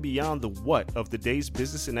everything beyond the what of the day's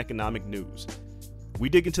business and economic news. We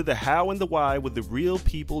dig into the how and the why with the real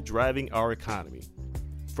people driving our economy.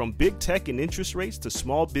 From big tech and interest rates to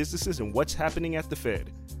small businesses and what's happening at the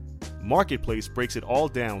Fed, Marketplace breaks it all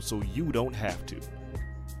down so you don't have to.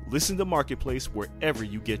 Listen to Marketplace wherever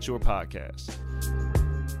you get your podcasts.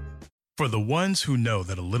 For the ones who know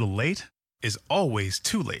that a little late is always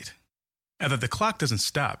too late, and that the clock doesn't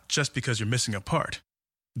stop just because you're missing a part,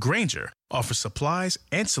 Grainger offers supplies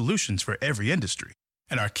and solutions for every industry.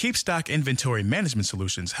 And our Keep Stock inventory management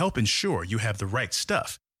solutions help ensure you have the right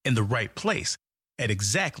stuff in the right place at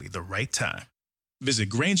exactly the right time. Visit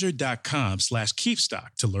Grainger.com/keepstock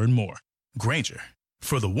to learn more. Grainger,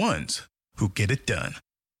 for the ones who get it done.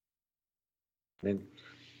 And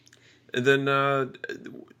then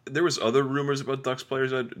there was other rumors about Ducks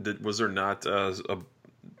players. Was there not? I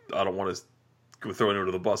don't want to go throw anyone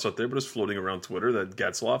to the bus out there, but it's floating around Twitter that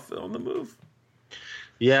Getzlaf on the move.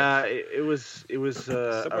 Yeah, it was Some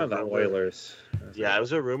of the rumor. Oilers. Yeah, it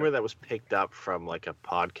was a rumor that was picked up from like a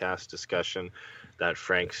podcast discussion that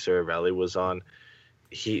Frank Cervelli was on.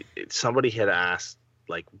 Somebody had asked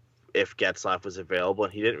like if Getzlaf was available,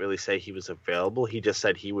 and he didn't really say he was available. He just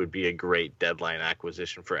said he would be a great deadline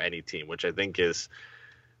acquisition for any team, which I think is,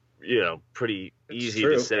 pretty easy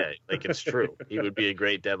to say. Like, it's true. He would be a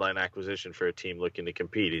great deadline acquisition for a team looking to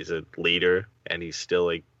compete. He's a leader, and he's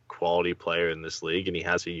still a quality player in this league, and he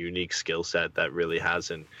has a unique skill set that really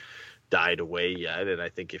hasn't died away yet. And I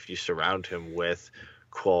think if you surround him with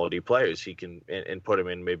quality players, he can and put him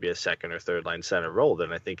in maybe a second or third line center role,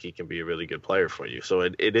 then I think he can be a really good player for you. So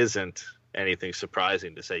it isn't anything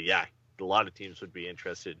surprising to say, yeah, a lot of teams would be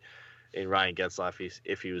interested in Ryan Getzlaf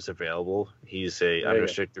if he was available. He's a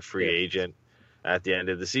unrestricted free agent at the end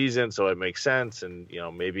of the season, so it makes sense. And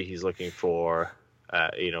maybe he's looking for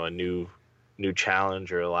a new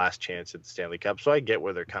challenge or a last chance at the Stanley Cup. So I get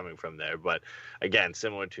where they're coming from there. But again,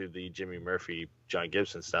 similar to the Jimmy Murphy, John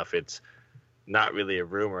Gibson stuff, it's not really a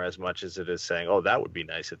rumor as much as it is saying, oh, that would be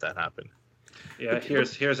nice if that happened. Yeah,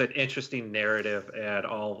 here's an interesting narrative, and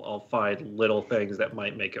I'll find little things that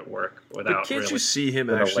might make it work without. But can't you see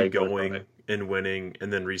him actually going and winning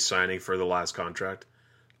and then re-signing for the last contract?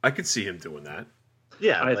 I could see him doing that.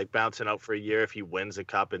 Yeah, like bouncing out for a year if he wins a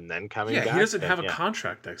cup and then coming back. Yeah, he doesn't have a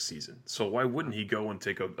contract next season, so why wouldn't he go and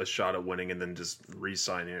take a shot at winning and then just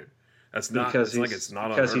re-sign here? That's not because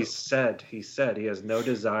he said he has no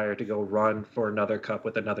desire to go run for another cup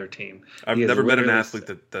with another team. I've never met an athlete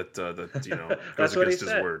that goes against his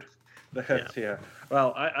word. Yeah.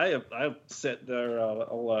 Well, I sit there.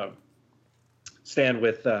 I'll stand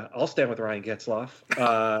with Ryan Getzlaf.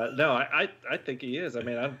 No, I think he is. I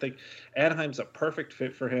mean, I don't think Anaheim's a perfect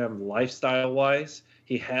fit for him lifestyle wise.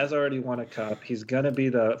 He has already won a cup. He's going to be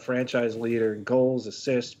the franchise leader in goals,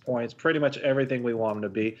 assists, points, pretty much everything we want him to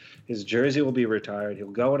be. His jersey will be retired.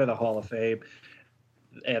 He'll go into the Hall of Fame.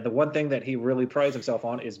 And the one thing that he really prides himself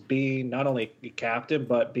on is being not only a captain,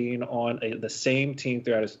 but being on the same team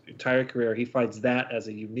throughout his entire career. He finds that as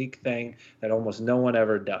a unique thing that almost no one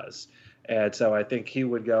ever does. And so I think he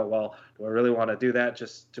would go, well, do I really want to do that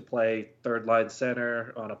just to play third line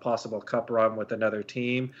center on a possible cup run with another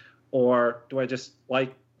team? Or do I just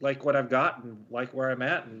like what I've got and like where I'm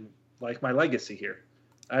at and like my legacy here?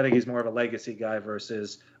 I think he's more of a legacy guy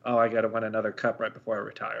versus, I got to win another cup right before I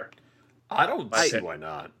retire. I don't see why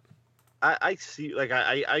not. I see, like,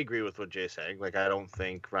 I agree with what Jay's saying. Like, I don't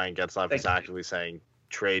think Ryan Getzlaf is actively saying,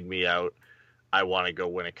 trade me out. I want to go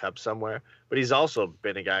win a cup somewhere. But he's also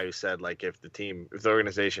been a guy who said, like, if the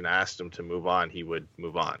organization asked him to move on, he would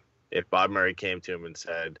move on. If Bob Murray came to him and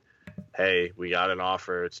said, hey, we got an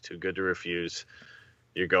offer, it's too good to refuse,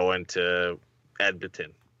 you're going to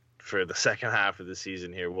Edmonton for the second half of the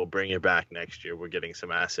season here, we'll bring you back next year, we're getting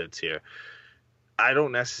some assets here, I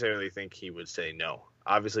don't necessarily think he would say no.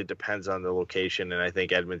 Obviously, it depends on the location, and I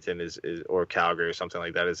think Edmonton is or Calgary or something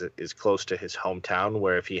like that is close to his hometown,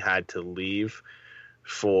 where if he had to leave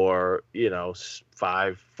for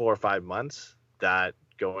 4 or 5 months, that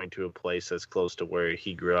going to a place that's close to where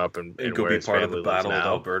he grew up and could where be his part of the family battle lives of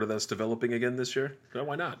now. Alberta that's developing again this year. No,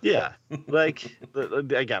 why not? Yeah, like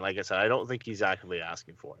again, like I said, I don't think he's actively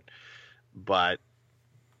asking for it, but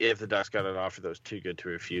if the Ducks got an offer that was too good to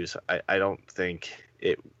refuse, I don't think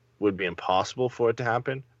it would be impossible for it to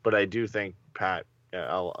happen. But I do think, Pat,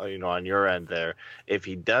 on your end there, if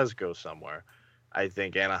he does go somewhere, I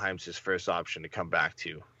think Anaheim's his first option to come back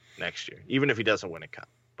to next year, even if he doesn't win a cup.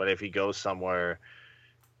 But if he goes somewhere,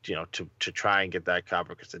 to try and get that cup,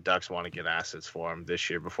 because the Ducks want to get assets for him this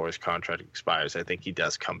year before his contract expires, I think he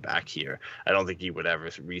does come back here. I don't think he would ever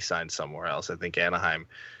re-sign somewhere else. I think Anaheim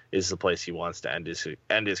is the place he wants to end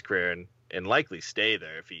his career and likely stay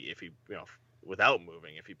there if he without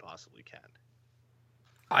moving, if he possibly can.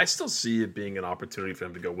 I still see it being an opportunity for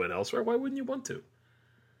him to go win elsewhere. Why wouldn't you want to?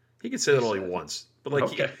 He could say that all he wants,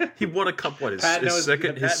 but he won a cup. What his second season?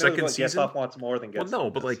 Getzlaf wants more than Getzlaf. Well, no,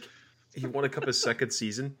 but he won a cup his second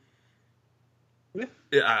season. Yeah,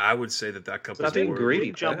 I would say that cup is more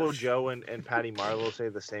greedy. Jumbo Joe and Patty Marleau say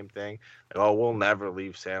the same thing. Like, oh, we'll never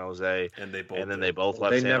leave San Jose, and they both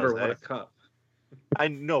left. They San never Jose. won a cup. I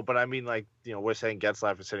know, but I mean, we're saying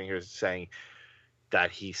Getzlaf is sitting here saying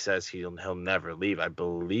that he says he'll never leave. I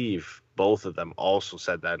believe both of them also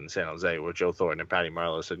said that in San Jose, where Joe Thornton and Patty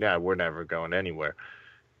Marleau said, yeah, we're never going anywhere.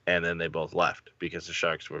 And then they both left because the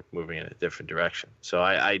Sharks were moving in a different direction. So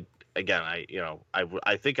I think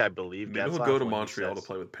I believe maybe Getzlaf he'll go to Montreal to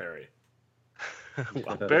play with Perry.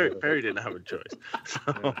 Well, Perry didn't have a choice.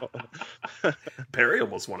 So. Perry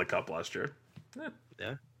almost won a cup last year.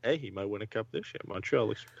 Yeah. hey, he might win a cup this year. Montreal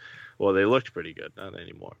looks, well, they looked pretty good, not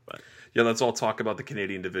anymore, but Yeah, let's all talk about the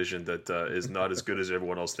Canadian division that is not as good as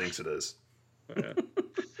everyone else thinks it is. Yeah.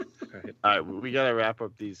 all right, we got to wrap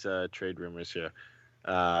up these trade rumors here.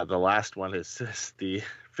 The last one is the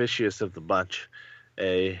fishiest of the bunch.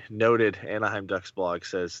 A noted Anaheim Ducks blog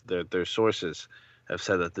says that their sources have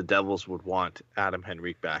said that the Devils would want Adam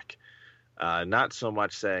Henrique back. Not so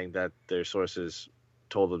much saying that their sources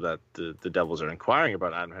told them that the Devils are inquiring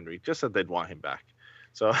about Adam Henrique, just that they'd want him back.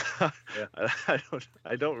 So Yeah.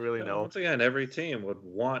 I don't really know. Once again, every team would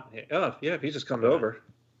want. Oh, yeah, if he just comes over,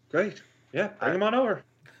 great. Yeah, bring him on over.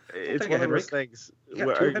 It's take one a of those Henrique. things Yeah,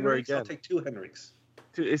 where, two where Henriques. I'll again, take 2 Henriques.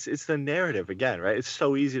 dude, it's the narrative again, right? It's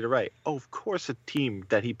so easy to write. Oh, of course, a team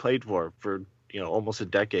that he played for almost a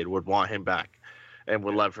decade would want him back, and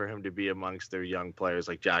would love for him to be amongst their young players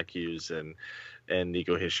like Jack Hughes and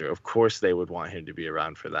Nico Hischier. Of course, they would want him to be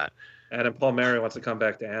around for that. Adam Palmieri wants to come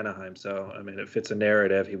back to Anaheim, so I mean, it fits a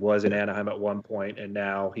narrative. He was in Anaheim at one point, and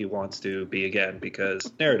now he wants to be again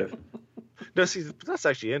because narrative. No, see, that's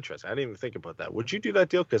actually interesting. I didn't even think about that. Would you do that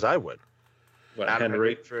deal? Because I would. What, Adam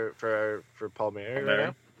Henrique? for Palmieri right Palmieri?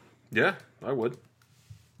 now? Yeah, I would.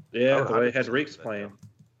 Yeah, Oh, the way 100% Henrique's that, playing.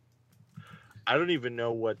 I don't even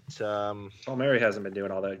know what. Palmieri hasn't been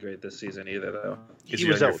doing all that great this season either, though. Is He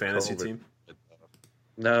he was on out your with fantasy COVID. team?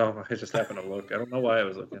 No, I just happened to look. I don't know why I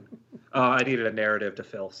was looking. I needed a narrative to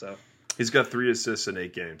fill, so. He's got 3 assists in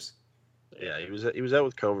 8 games. Yeah, he was out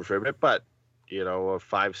with COVID for a bit, but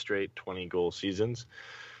 5 straight 20-goal seasons.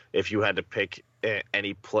 If you had to pick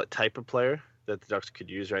any type of player that the Ducks could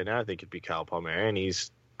use right now, I think it'd be Kyle Palmieri, and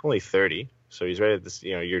he's only 30, so he's right at this.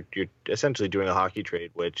 You're essentially doing a hockey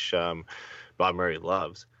trade, which Bob Murray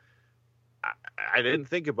loves. I didn't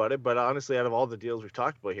think about it, but honestly, out of all the deals we've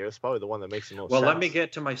talked about here, it's probably the one that makes the most Well, sense. let me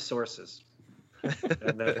get to my sources.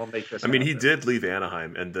 And then we'll make this I mean, he happen. did leave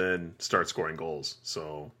Anaheim and then start scoring goals,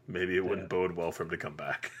 so maybe it wouldn't bode well for him to come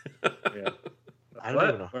back. Yeah. I don't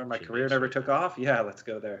even know What? Where how my he career makes never it. took off? Yeah, let's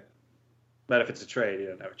go there. But if it's a trade, you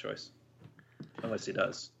don't have a choice. Unless he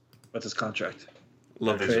does. What's his contract?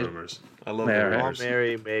 Love these Trade. rumors. I love Yeah, the right. rumors.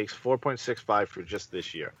 Palmieri makes 4.65 for just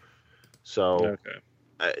this year. So, Okay.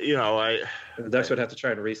 I The Ducks would have to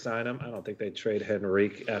try and re-sign him. I don't think they'd trade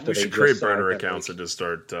Henrique after We they should just create signed burner Henrique. accounts and just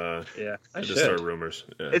start. Yeah, I just start should. rumors.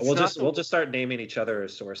 Yeah. It's We'll not just the- we'll just start naming each other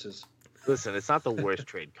as sources. Listen, it's not the worst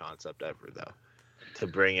trade concept ever, though, to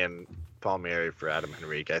bring in Palmieri for Adam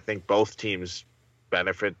Henrique. I think both teams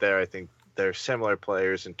benefit there. I think they're similar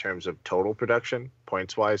players in terms of total production,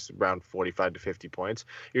 points-wise, around 45 to 50 points.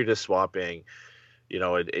 You're just swapping,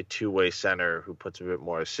 a two-way center who puts a bit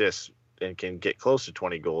more assists and can get close to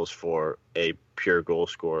 20 goals for a pure goal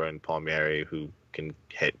scorer in Palmieri who can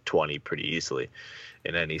hit 20 pretty easily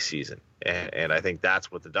in any season. And I think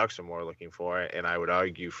that's what the Ducks are more looking for. And I would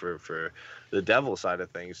argue for the Devil side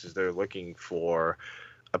of things is they're looking for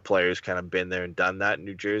a player who's kind of been there and done that in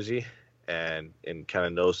New Jersey and kind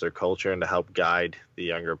of knows their culture and to help guide the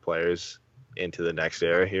younger players into the next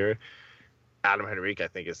era here. Adam Henrique, I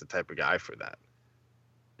think, is the type of guy for that.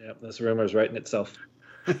 Yeah, this rumor is writing itself.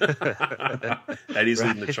 Eddie's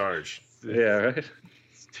leading the charge. Yeah, right.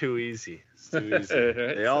 It's too easy. It's too easy.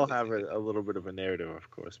 They all have a little bit of a narrative, of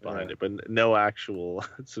course, behind it, but no actual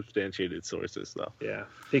substantiated sources, though. Yeah.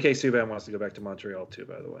 PK Subban wants to go back to Montreal too,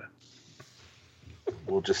 by the way.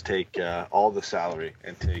 We'll just take all the salary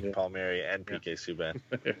and take Yeah. Palmieri and PK Subban.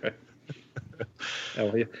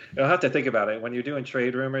 You'll have to think about it. When you're doing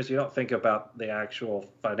trade rumors, you don't think about the actual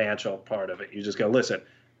financial part of it. You just go, listen,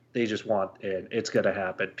 they just want it. It's going to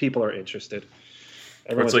happen. People are interested.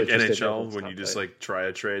 Or it's like Everyone's interested, NHL everyone's when you not just playing. like try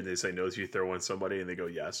a trade, they say no to you, throw in somebody, and they go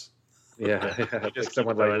yes. Yeah, You pick just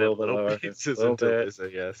someone keep like a throwing in little bit lower, pieces a little until bit, they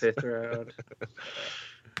say yes. fifth round.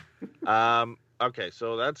 Okay,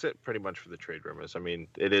 so that's it pretty much for the trade rumors. I mean,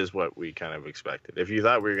 it is what we kind of expected. If you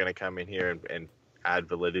thought we were going to come in here and add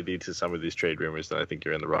validity to some of these trade rumors, then I think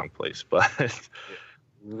you're in the wrong place. But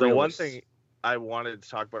the one Realist. thing I wanted to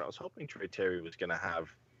talk about, I was hoping Trey Terry was going to have,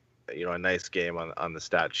 a nice game on the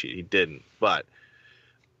stat sheet. He didn't, but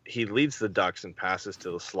he leads the Ducks in passes to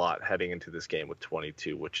the slot heading into this game with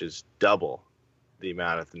 22, which is double the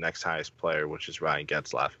amount of the next highest player, which is Ryan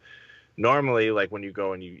Getzlaf. Normally, like when you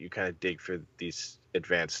go and you kind of dig for these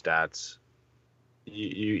advanced stats,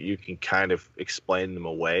 you can kind of explain them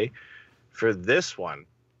away. For this one,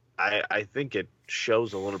 I think it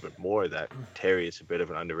shows a little bit more that Terry is a bit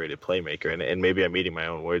of an underrated playmaker. And maybe I'm eating my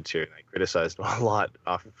own words here, and I criticized him a lot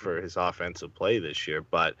for his offensive play this year.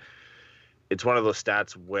 But it's one of those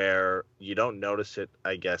stats where you don't notice it,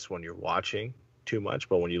 I guess, when you're watching too much.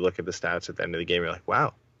 But when you look at the stats at the end of the game, you're like,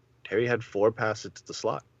 wow, Terry had 4 passes to the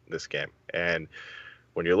slot this game. And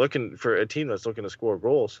when you're looking for a team that's looking to score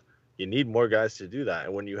goals, you need more guys to do that.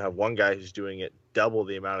 And when you have one guy who's doing it double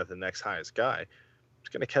the amount of the next highest guy, it's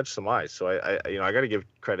going to catch some eyes. So I got to give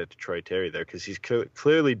credit to Troy Terry there, because he's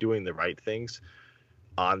clearly doing the right things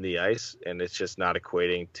on the ice, and it's just not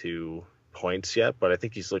equating to points yet. But I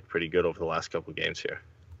think he's looked pretty good over the last couple of games here.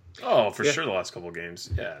 Oh, for sure, the last couple of games,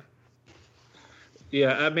 yeah.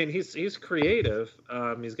 Yeah, I mean, he's creative.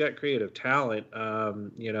 He's got creative talent.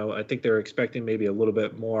 I think they're expecting maybe a little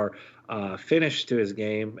bit more finish to his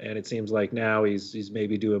game, and it seems like now he's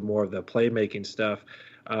maybe doing more of the playmaking stuff.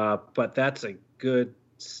 But that's a good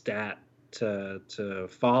stat to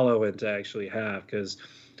follow and to actually have, because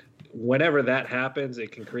whenever that happens,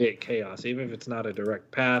 it can create chaos. Even if it's not a direct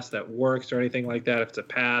pass that works or anything like that, if it's a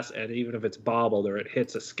pass and even if it's bobbled or it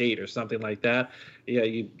hits a skate or something like that, yeah,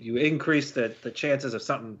 you increase the chances of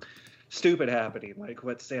something stupid happening, like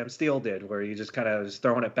what Sam Steele did, where you just kind of is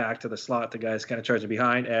throwing it back to the slot, the guy's kind of charging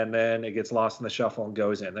behind, and then it gets lost in the shuffle and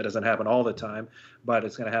goes in. That doesn't happen all the time, but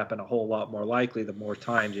it's going to happen a whole lot more likely the more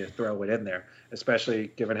times you throw it in there,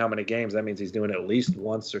 especially given how many games. That means he's doing it at least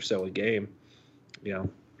once or so a game,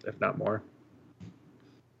 if not more.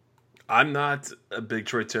 I'm not a big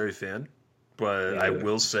Troy Terry fan, but I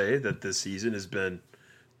will say that this season has been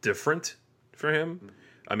different for him.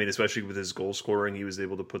 I mean, especially with his goal scoring, he was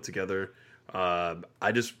able to put together. I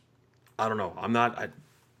don't know.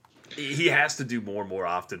 He has to do more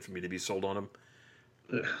often for me to be sold on him.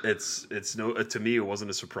 To me, it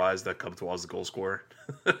wasn't a surprise that Comtois was the goal scorer.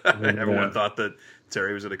 Everyone thought that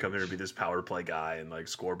Terry was going to come here and be this power play guy and like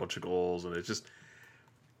score a bunch of goals, and it's just,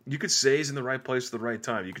 you could say he's in the right place at the right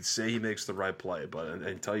time. You could say he makes the right play, but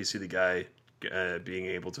until you see the guy being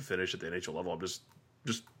able to finish at the NHL level, I'm just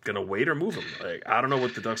gonna wait or move him. Like, I don't know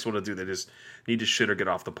what the Ducks want to do. They just need to shit or get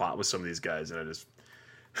off the pot with some of these guys, and I just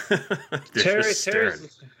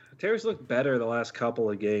Terry's looked better the last couple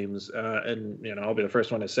of games, and I'll be the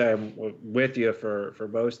first one to say I'm with you for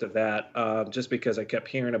most of that. Just because I kept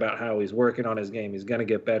hearing about how he's working on his game, he's gonna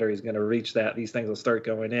get better, he's gonna reach that. These things will start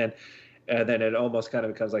going in. And then it almost kind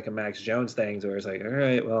of becomes like a Max Jones thing, where it's like, all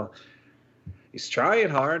right, well, he's trying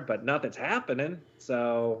hard, but nothing's happening.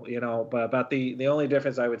 So, but about the only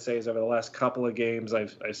difference I would say is over the last couple of games,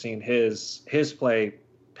 I've seen his play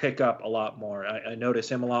pick up a lot more. I notice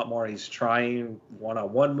him a lot more. He's trying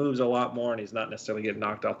one-on-one moves a lot more, and he's not necessarily getting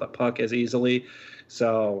knocked off the puck as easily.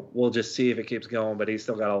 So we'll just see if it keeps going, but he's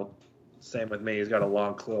still got same with me. He's got a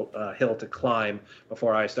long hill to climb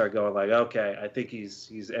before I start going like, okay, I think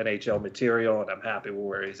he's NHL material, and I'm happy with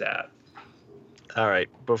where he's at. All right.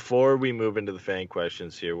 Before we move into the fan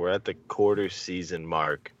questions here, we're at the quarter season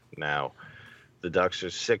mark now. The Ducks are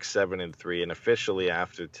 6-7-3, and officially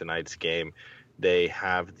after tonight's game, they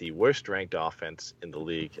have the worst ranked offense in the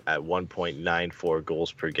league at 1.94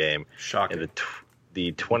 goals per game. Shocking. And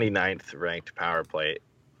the 29th ranked power play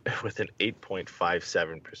with an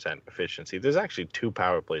 8.57% efficiency. There's actually 2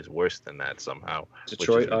 power plays worse than that somehow,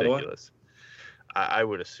 Detroit, which is ridiculous. I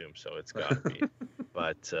would assume so. It's got to be.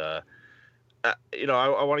 But, I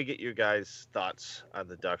want to get your guys' thoughts on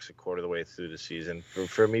the Ducks a quarter of the way through the season.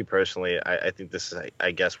 For me personally, I think this is, I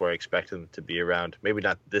guess, where I expected them to be around. Maybe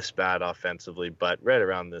not this bad offensively, but right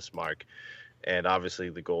around this mark. And obviously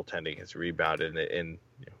the goaltending has rebounded, and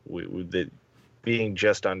being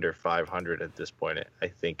just under 500 at this point, I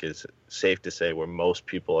think is safe to say where most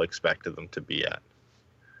people expected them to be at.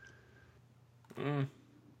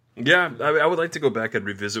 Yeah, I would like to go back and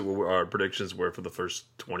revisit what our predictions were for the first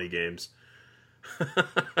 20 games.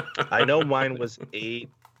 I know mine was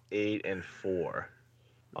 8-4.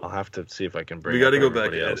 I'll have to see if I can bring. We got to go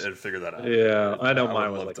back and figure that out. Yeah, I know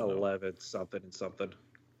mine was like 11 something and something.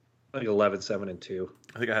 I think 11-7-2.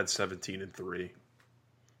 I think I had 17-3.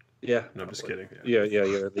 Yeah. No, I'm just kidding. Yeah,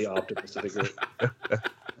 you're the optimist of the group.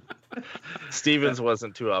 Stevens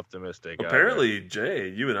wasn't too optimistic. Apparently, Jay,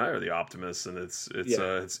 you and I are the optimists, and it's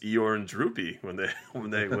Eeyore and Droopy when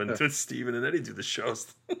Steven and Eddie do the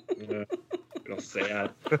shows. Yeah.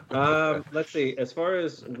 Sad. Let's see. As far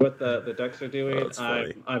as what the Ducks are doing,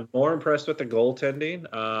 I'm more impressed with the goaltending.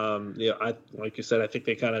 I like you said, I think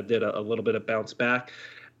they kind of did a little bit of bounce back.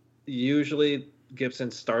 Usually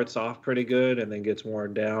Gibson starts off pretty good and then gets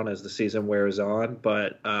worn down as the season wears on.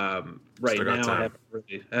 But right now, I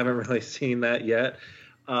haven't really seen that yet.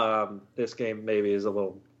 This game maybe is a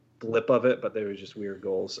little blip of it, but they were just weird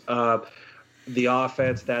goals. The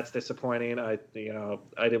offense, that's disappointing. I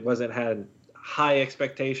wasn't had high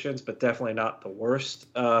expectations, but definitely not the worst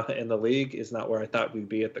in the league. Is not where I thought we'd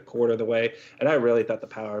be at the quarter of the way. And I really thought the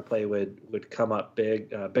power play would come up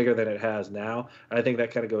bigger than it has now. And I think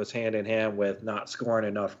that kind of goes hand in hand with not scoring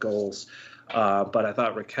enough goals. But I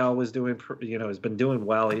thought Raquel was has been doing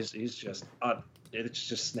well. He's just it's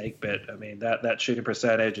just snake bit. I mean, that shooting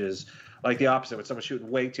percentage is like the opposite. When someone's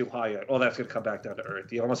shooting way too high, that's going to come back down to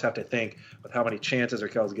earth. You almost have to think with how many chances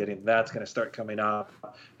Raquel's getting, that's going to start coming up,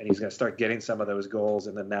 and he's going to start getting some of those goals,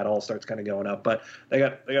 and then that all starts kind of going up. But they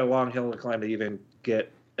got a long hill to climb to even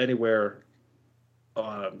get anywhere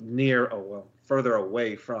further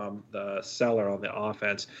away from the cellar on the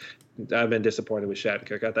offense. I've been disappointed with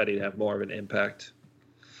Shattenkirk. I thought he'd have more of an impact.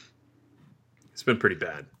 It's been pretty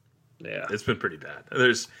bad. Yeah, it's been pretty bad.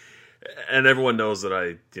 And everyone knows that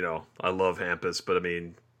I love Hampus, but I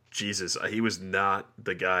mean, Jesus, he was not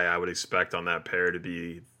the guy I would expect on that pair to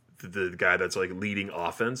be the guy that's like leading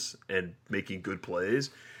offense and making good plays.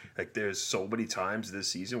 Like there's so many times this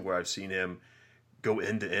season where I've seen him go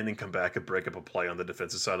end to end and come back and break up a play on the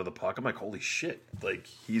defensive side of the puck. I'm like, holy shit, like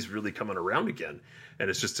he's really coming around again. And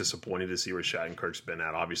it's just disappointing to see where Shattenkirk's been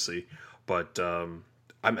at, obviously. But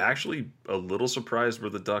I'm actually a little surprised where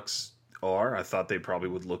the Ducks are. I thought they probably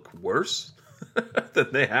would look worse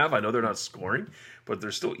than they have. I know they're not scoring, but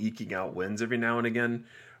they're still eking out wins every now and again.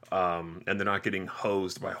 And they're not getting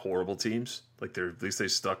hosed by horrible teams. Like at least they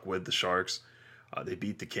stuck with the Sharks. They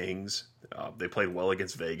beat the Kings. They played well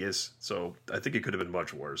against Vegas. So I think it could have been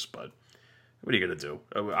much worse, but what are you gonna do?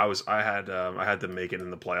 I had them make it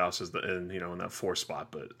in the playoffs in that 4th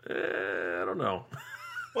spot, but I don't know.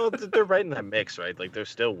 Well, they're right in that mix, right? Like they're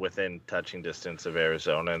still within touching distance of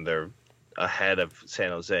Arizona, and they're ahead of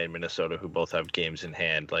San Jose and Minnesota, who both have games in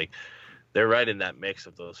hand. Like they're right in that mix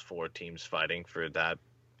of those 4 teams fighting for that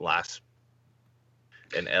last.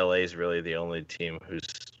 And LA is really the only team who's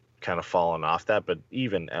kind of fallen off that, but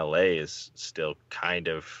even LA is still kind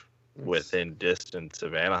of within distance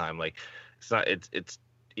of Anaheim. Like it's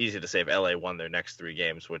easy to say if LA won their next 3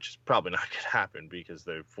 games, which is probably not going to happen because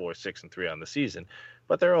they're 4-6-3 on the season,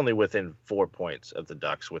 but they're only within 4 points of the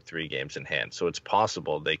Ducks with 3 games in hand. So it's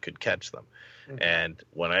possible they could catch them. Mm-hmm. And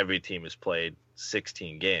when every team has played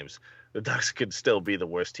 16 games, the Ducks could still be the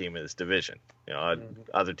worst team in this division.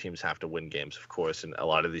 Other teams have to win games, of course, and a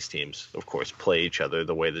lot of these teams, of course, play each other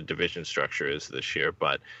the way the division structure is this year.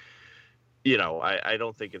 But, I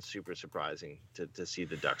don't think it's super surprising to see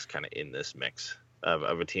the Ducks kind of in this mix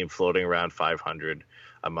of a team floating around 500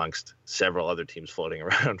 amongst several other teams floating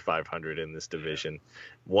around 500 in this division.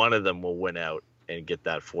 One of them will win out and get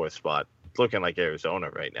that 4th spot. It's looking like Arizona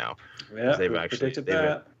right now. Yeah, they've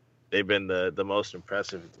been the most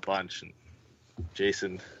impressive of the bunch. And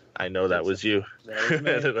Jason, I know that was you who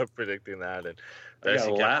ended up predicting that. And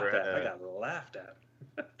Darcy Kemper, I got laughed at.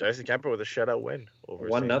 Darcy Kemper with a shutout win over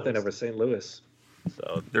 1-0 over St. Louis.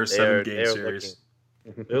 So they're 7-game series.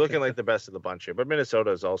 They're looking like the best of the bunch here. But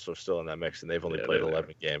Minnesota is also still in that mix, and they've only played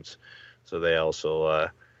 11 games. So they also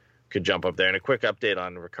could jump up there. And a quick update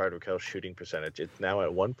on Rickard Rakell's shooting percentage. It's now at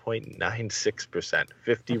 1.96%,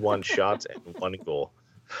 51 shots and 1 goal.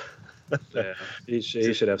 Yeah, he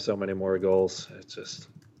should have so many more goals. It's just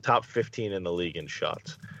top 15 in the league in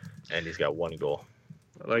shots, and he's got 1 goal.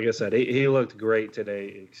 Like I said, he looked great today,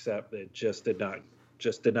 except it just did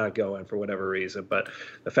not go in for whatever reason. But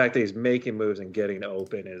the fact that he's making moves and getting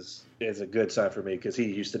open is a good sign for me, because he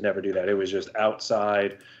used to never do that. It was just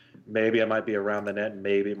outside. Maybe I might be around the net, and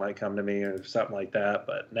maybe it might come to me or something like that.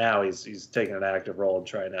 But now he's taking an active role and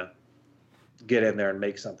trying to get in there and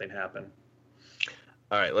make something happen.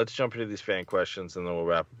 All right, let's jump into these fan questions, and then we'll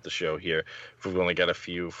wrap up the show here. We've only got a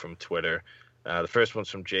few from Twitter. The first one's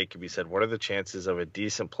from Jacob. He said, what are the chances of a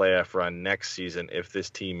decent playoff run next season if this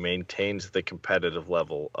team maintains the competitive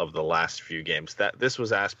level of the last few games? This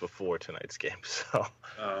was asked before tonight's game. So,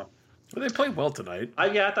 well, they played well tonight. I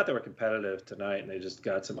thought they were competitive tonight, and they just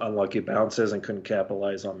got some unlucky bounces and couldn't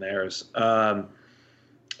capitalize on theirs. Are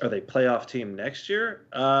they playoff team next year?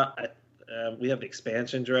 We have the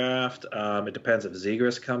expansion draft. It depends if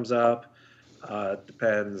Zegras comes up. It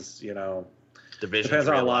depends, Division depends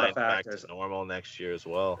on a lot of factors. Back to normal next year as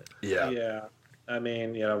well. Yeah. I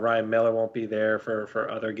mean, Ryan Miller won't be there for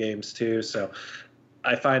other games too. So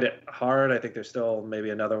I find it hard. I think there's still maybe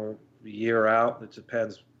another year out. It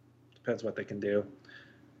depends what they can do.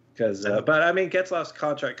 But I mean, Getzlaf's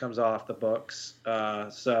contract comes off the books,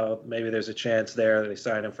 so maybe there's a chance there that they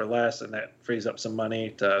sign him for less, and that frees up some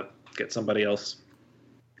money to get somebody else.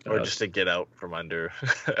 Or just to get out from under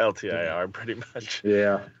LTIR, pretty much.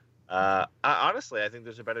 Yeah. Honestly, I think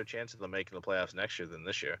there's a better chance of them making the playoffs next year than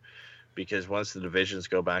this year, because once the divisions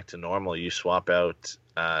go back to normal, you swap out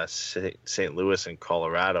St. Louis and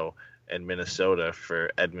Colorado and Minnesota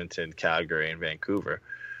for Edmonton, Calgary, and Vancouver,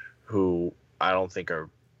 who I don't think are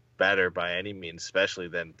better by any means, especially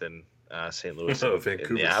than St. Louis.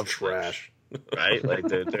 Vancouver's trash. Right? Like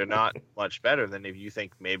they're not much better than if you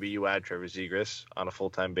think maybe you add Trevor Zegras on a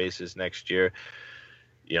full-time basis next year.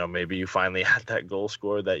 You know, maybe you finally had that goal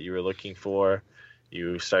scorer that you were looking for.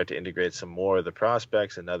 You start to integrate some more of the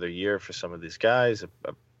prospects, another year for some of these guys,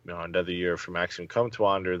 another year for Maxime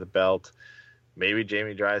Comtois under the belt. Maybe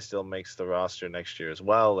Jamie Drysdale makes the roster next year as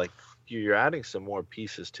well. Like, you're adding some more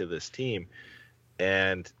pieces to this team.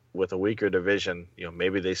 And with a weaker division,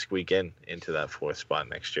 maybe they squeak into that 4th spot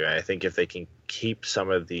next year. I think if they can keep some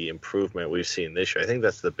of the improvement we've seen this year, I think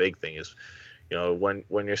that's the big thing is, when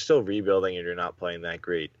you're still rebuilding and you're not playing that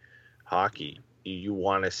great hockey, you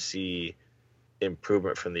want to see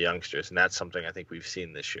improvement from the youngsters. And that's something I think we've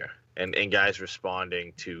seen this year. And guys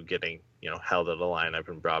responding to getting, held out of the lineup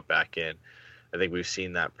and brought back in. I think we've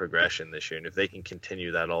seen that progression this year. And if they can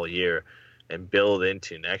continue that all year and build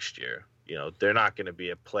into next year, they're not going to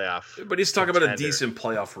be a playoff. But he's talking about a decent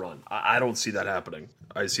playoff run. I don't see that happening.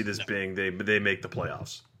 I see this being they make the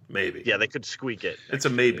playoffs. Maybe. Yeah, they could squeak it. It's a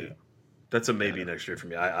maybe. Year. That's a maybe next year for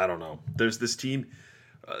me. I don't know. There's this team.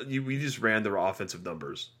 We just ran their offensive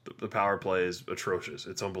numbers. The power play is atrocious.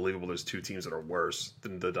 It's unbelievable. There's 2 teams that are worse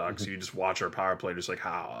than the Ducks. You just watch our power play, just like,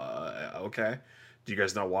 how? Okay. Do you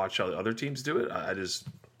guys not watch how the other teams do it? I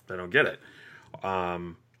don't get it.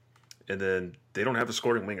 And then they don't have a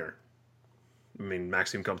scoring winger. I mean,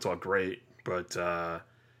 Maxime Comtois, great, but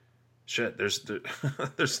shit,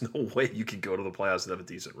 there's no way you can go to the playoffs and have a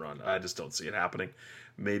decent run. I just don't see it happening.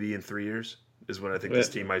 Maybe in 3 years is when I think this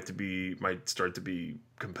team might start to be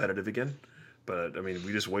competitive again. But I mean,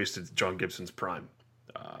 we just wasted John Gibson's prime.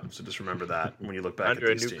 So just remember that when you look back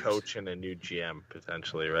under at these a new teams. Coach and a new GM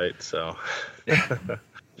potentially, right? So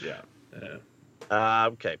yeah.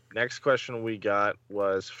 Okay. Next question we got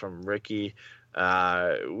was from Ricky. We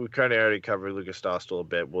kind of already covered Lucas Dostal a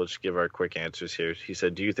bit. We'll just give our quick answers here. He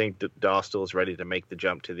said, do you think that Dostal is ready to make the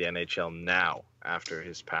jump to the NHL now after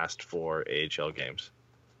his past 4 AHL games?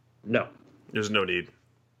 No. There's no need.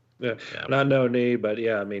 Yeah. Not no need, but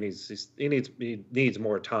yeah, I mean, he needs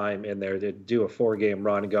more time in there to do a 4-game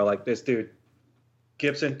run and go like this, dude.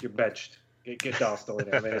 Gibson, you're benched. Get Dostal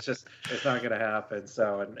in there. I mean, it's not going to happen.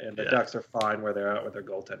 So, and the Ducks are fine where they're at with their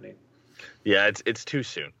goaltending. Yeah, it's too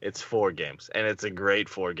soon. It's 4 games, and it's a great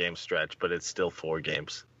 4-game stretch, but it's still 4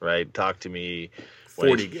 games, right? Talk to me.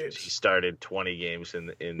 40 games. He started 20 games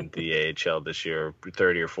in the AHL this year,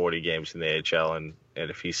 30 or 40 games in the AHL, and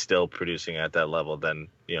if he's still producing at that level, then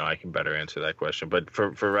I can better answer that question. But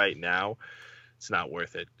for right now, it's not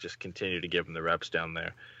worth it. Just continue to give him the reps down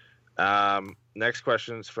there. Next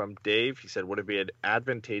question is from Dave. He said, would it be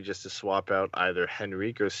advantageous to swap out either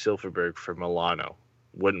Henrique or Silfverberg for Milano?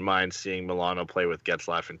 Wouldn't mind seeing Milano play with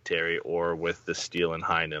Getzlaf and Terry or with the Steele and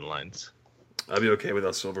Heinen lines. I'd be okay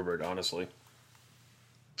without Silfverberg, honestly.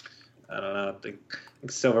 I don't know. I think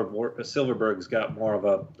Silfverberg's got more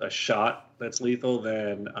of a shot that's lethal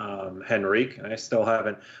than Henrique. And I still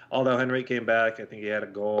haven't. Although Henrique came back, I think he had a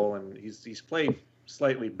goal, and he's played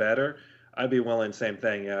slightly better. I'd be willing, same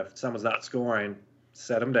thing. If someone's not scoring,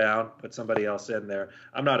 set him down, put somebody else in there.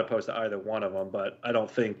 I'm not opposed to either one of them, but I don't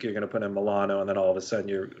think you're going to put in Milano and then all of a sudden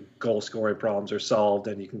your goal-scoring problems are solved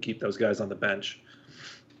and you can keep those guys on the bench.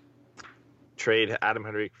 Trade Adam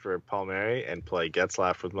Henrique for Palmieri and play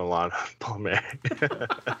Getzlaf with Milano and Palmieri.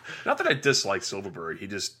 Not that I dislike Silfverberg. He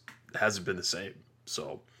just hasn't been the same.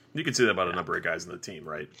 So you can say that about a number of guys in the team,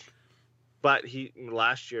 right? But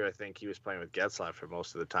last year, I think he was playing with Getzlaf for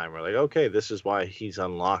most of the time. We're like, okay, this is why he's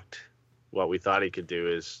unlocked what we thought he could do.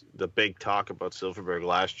 Is the big talk about Silfverberg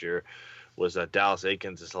last year was that Dallas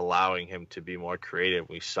Eakins is allowing him to be more creative.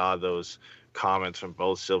 We saw those comments from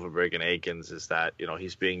both Silfverberg and Eakins is that,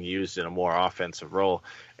 he's being used in a more offensive role.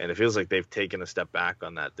 And it feels like they've taken a step back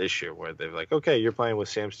on that this year where they're like, okay, you're playing with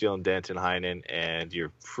Sam Steele and Danton Heinen and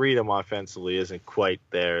your freedom offensively isn't quite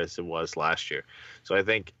there as it was last year. So I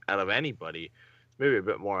think out of anybody, it's maybe a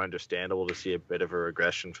bit more understandable to see a bit of a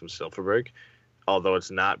regression from Silfverberg, although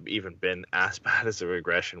it's not even been as bad as a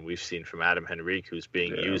regression we've seen from Adam Henrique, who's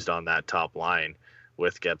being used on that top line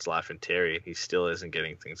with Getzlaf and Terry. He still isn't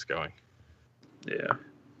getting things going.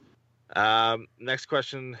 Yeah. Next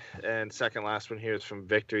question and second last one here is from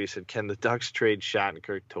Victor. He said, can the Ducks trade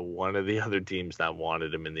Shattenkirk to one of the other teams that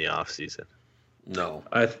wanted him in the offseason? No.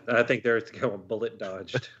 I think they're going bullet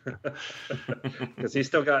dodged. Because he's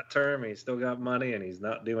still got term, he's still got money, and he's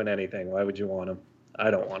not doing anything. Why would you want him? I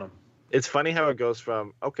don't want him. It's funny how it goes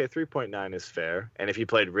from, okay, 3.9 is fair. And if you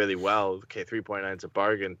played really well, okay, 3.9 is a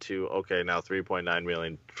bargain, to, okay, now 3.9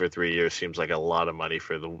 million for 3 years seems like a lot of money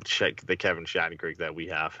for the Kevin Shattenkirk that we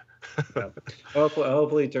have. Yeah.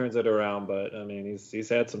 Hopefully he turns it around, but I mean, he's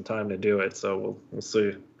had some time to do it, so we'll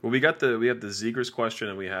see. Well, we have the Zegras question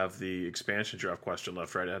and we have the expansion draft question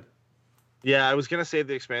left, right, Ed? Yeah, I was going to save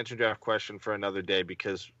the expansion draft question for another day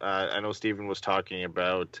because I know Steven was talking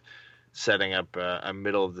about setting up a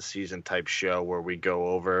middle of the season type show where we go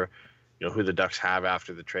over, who the Ducks have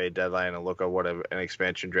after the trade deadline and look at what an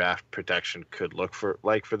expansion draft protection could look for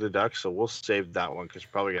the Ducks. So we'll save that one because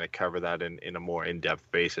we're probably going to cover that in a more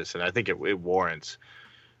in-depth basis. And I think it warrants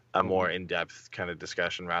a more in-depth kind of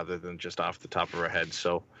discussion rather than just off the top of our head.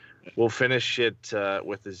 So we'll finish it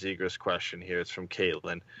with the Zegras question here. It's from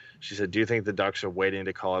Caitlin. She said, do you think the Ducks are waiting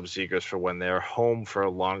to call up Zegras for when they're home for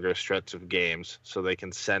a longer stretch of games so they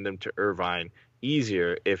can send him to Irvine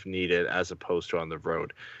easier if needed as opposed to on the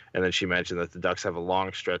road? And then she mentioned that the Ducks have a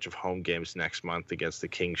long stretch of home games next month against the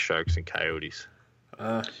Kings, Sharks, and Coyotes.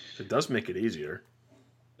 It does make it easier.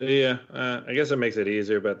 Yeah, I guess it makes it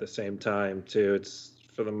easier, but at the same time, too, it's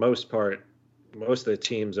for the most part, most of the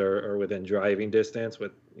teams are within driving distance,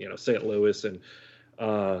 with St. Louis and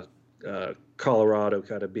Colorado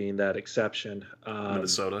kind of being that exception.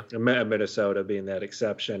 Minnesota being that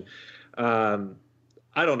exception.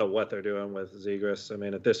 I don't know what they're doing with Zegras. I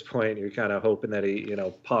mean, at this point, you're kind of hoping that he,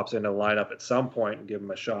 pops into the lineup at some point and give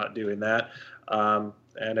him a shot doing that. And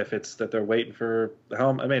if it's that they're waiting for the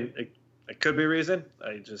home, I mean, it could be a reason.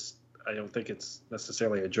 I don't think it's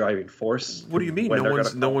necessarily a driving force. What do you mean?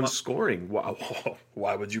 No one's scoring.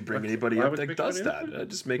 Why would you bring anybody up that does that? That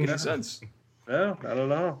doesn't make any sense. Well, I don't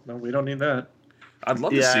know. No, we don't need that. I'd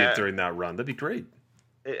love to see it during that run. That'd be great.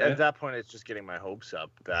 At that point, it's just getting my hopes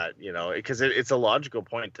up that, because it's a logical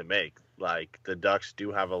point to make. Like, the Ducks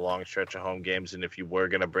do have a long stretch of home games, and if you were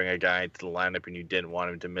going to bring a guy into the lineup and you didn't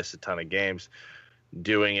want him to miss a ton of games,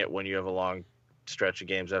 doing it when you have a long stretch of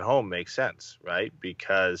games at home makes sense, right?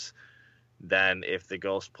 Because then if the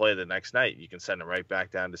Gulls play the next night, you can send him right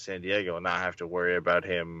back down to San Diego and not have to worry about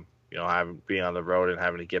him, being on the road and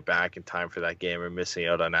having to get back in time for that game or missing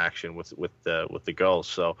out on action with the Gulls.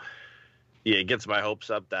 So, yeah, it gets my hopes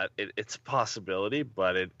up that it's a possibility,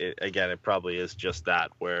 but it probably is just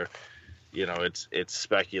that where, it's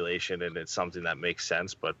speculation and it's something that makes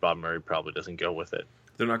sense, but Bob Murray probably doesn't go with it.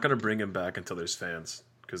 They're not going to bring him back until there's fans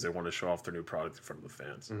because they want to show off their new product in front of the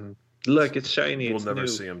fans. Mm-hmm. Look, it's shiny. We'll never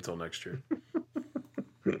see him until next year.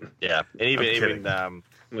 Yeah, and even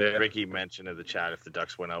Ricky mentioned in the chat, if the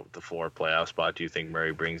Ducks went out with the 4 playoff spot, do you think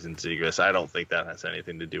Murray brings in Zegras? I don't think that has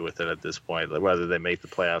anything to do with it at this point, whether they make the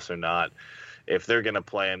playoffs or not. If they're going to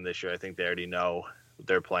play him this year, I think they already know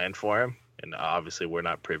they're playing for him, and obviously we're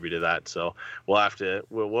not privy to that. So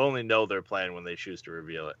we'll only know they're playing when they choose to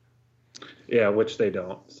reveal it. Yeah, which they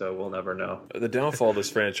don't, so we'll never know. The downfall of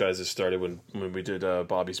this franchise has started when we did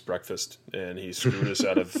Bobby's breakfast, and he screwed us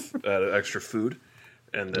out of extra food.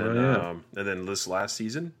 And then, and then this last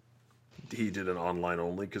season, he did an online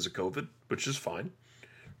only because of COVID, which is fine.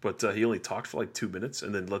 But he only talked for like 2 minutes,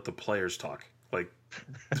 and then let the players talk. Like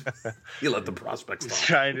he let the prospects talk. He's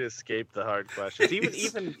trying to escape the hard questions.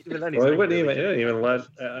 Even then, he wouldn't even let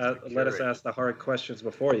us ask the hard questions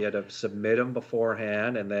before. You had to submit them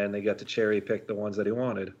beforehand, and then they got to cherry pick the ones that he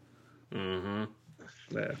wanted. Mm-hmm.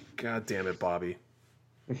 Yeah. God damn it, Bobby.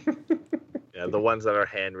 Yeah, the ones that are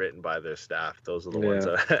handwritten by their staff. Those are the ones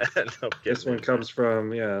that end up getting. This one comes from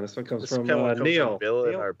Neil. From Bill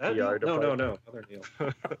in our PR Neil? department. No, other Neil.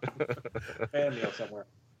 And Neil somewhere.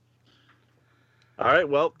 All right,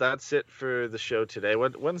 well, that's it for the show today.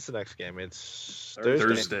 When's the next game? It's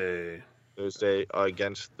Thursday. Thursday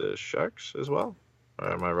against the Sharks as well?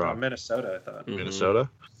 Or am I wrong? Minnesota, I thought. Minnesota?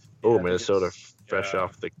 Oh, Minnesota fresh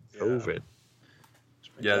off the COVID.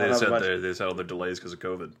 Yeah, they just had all their delays because of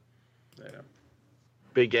COVID. Yeah.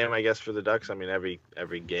 Big game, I guess, for the Ducks. I mean,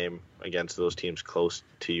 every game against those teams close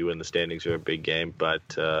to you in the standings are a big game, but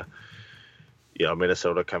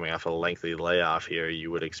Minnesota coming off a lengthy layoff here,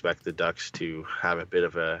 you would expect the Ducks to have a bit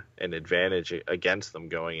of an advantage against them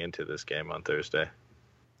going into this game on Thursday.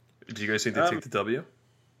 Do you guys think they take the W?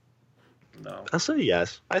 No. I'll say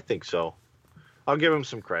yes. I think so. I'll give them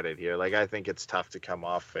some credit here. Like, I think it's tough to come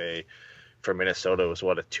off for Minnesota, it was a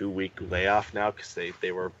 2-week layoff now because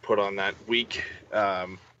they were put on that week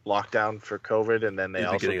lockdown for COVID, and then they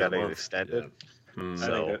also got it extended.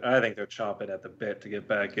 Yeah. I think they're chomping at the bit to get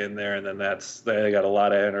back in there, and then they got a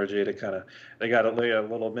lot of energy to they got a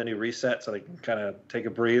little mini reset so they can kind of take a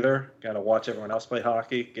breather, kind of watch everyone else play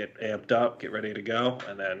hockey, get amped up, get ready to go,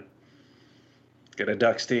 and then get a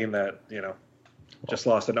Ducks team that Just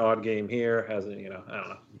lost an odd game here. Hasn't, I don't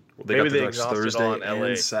know. Well, they Maybe got the they Ducks exhausted Thursday all in LA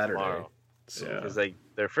and Saturday. tomorrow. So, Because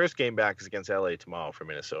their first game back is against LA tomorrow for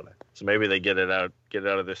Minnesota. So maybe they get it out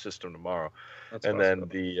of their system tomorrow. That's and possible. then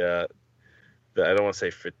the I don't want to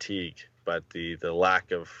say fatigue, but the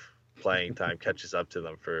lack of playing time catches up to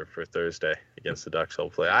them for Thursday against the Ducks.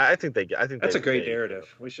 Hopefully, I think that's a great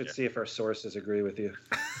narrative. We should see if our sources agree with you.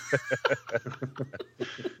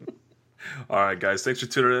 all right, guys, thanks for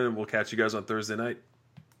tuning in, and we'll catch you guys on Thursday night.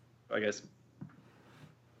 Bye, guys.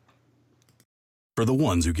 For the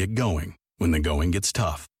ones who get going when the going gets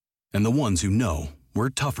tough, and the ones who know we're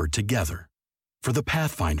tougher together. For the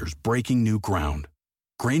Pathfinders breaking new ground,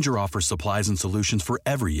 Grainger offers supplies and solutions for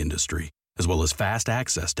every industry, as well as fast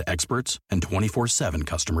access to experts and 24/7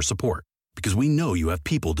 customer support. Because we know you have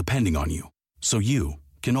people depending on you, so you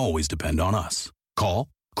can always depend on us. Call,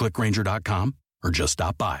 click Grainger.com, or just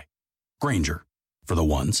stop by. Grainger, for the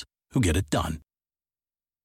ones who get it done.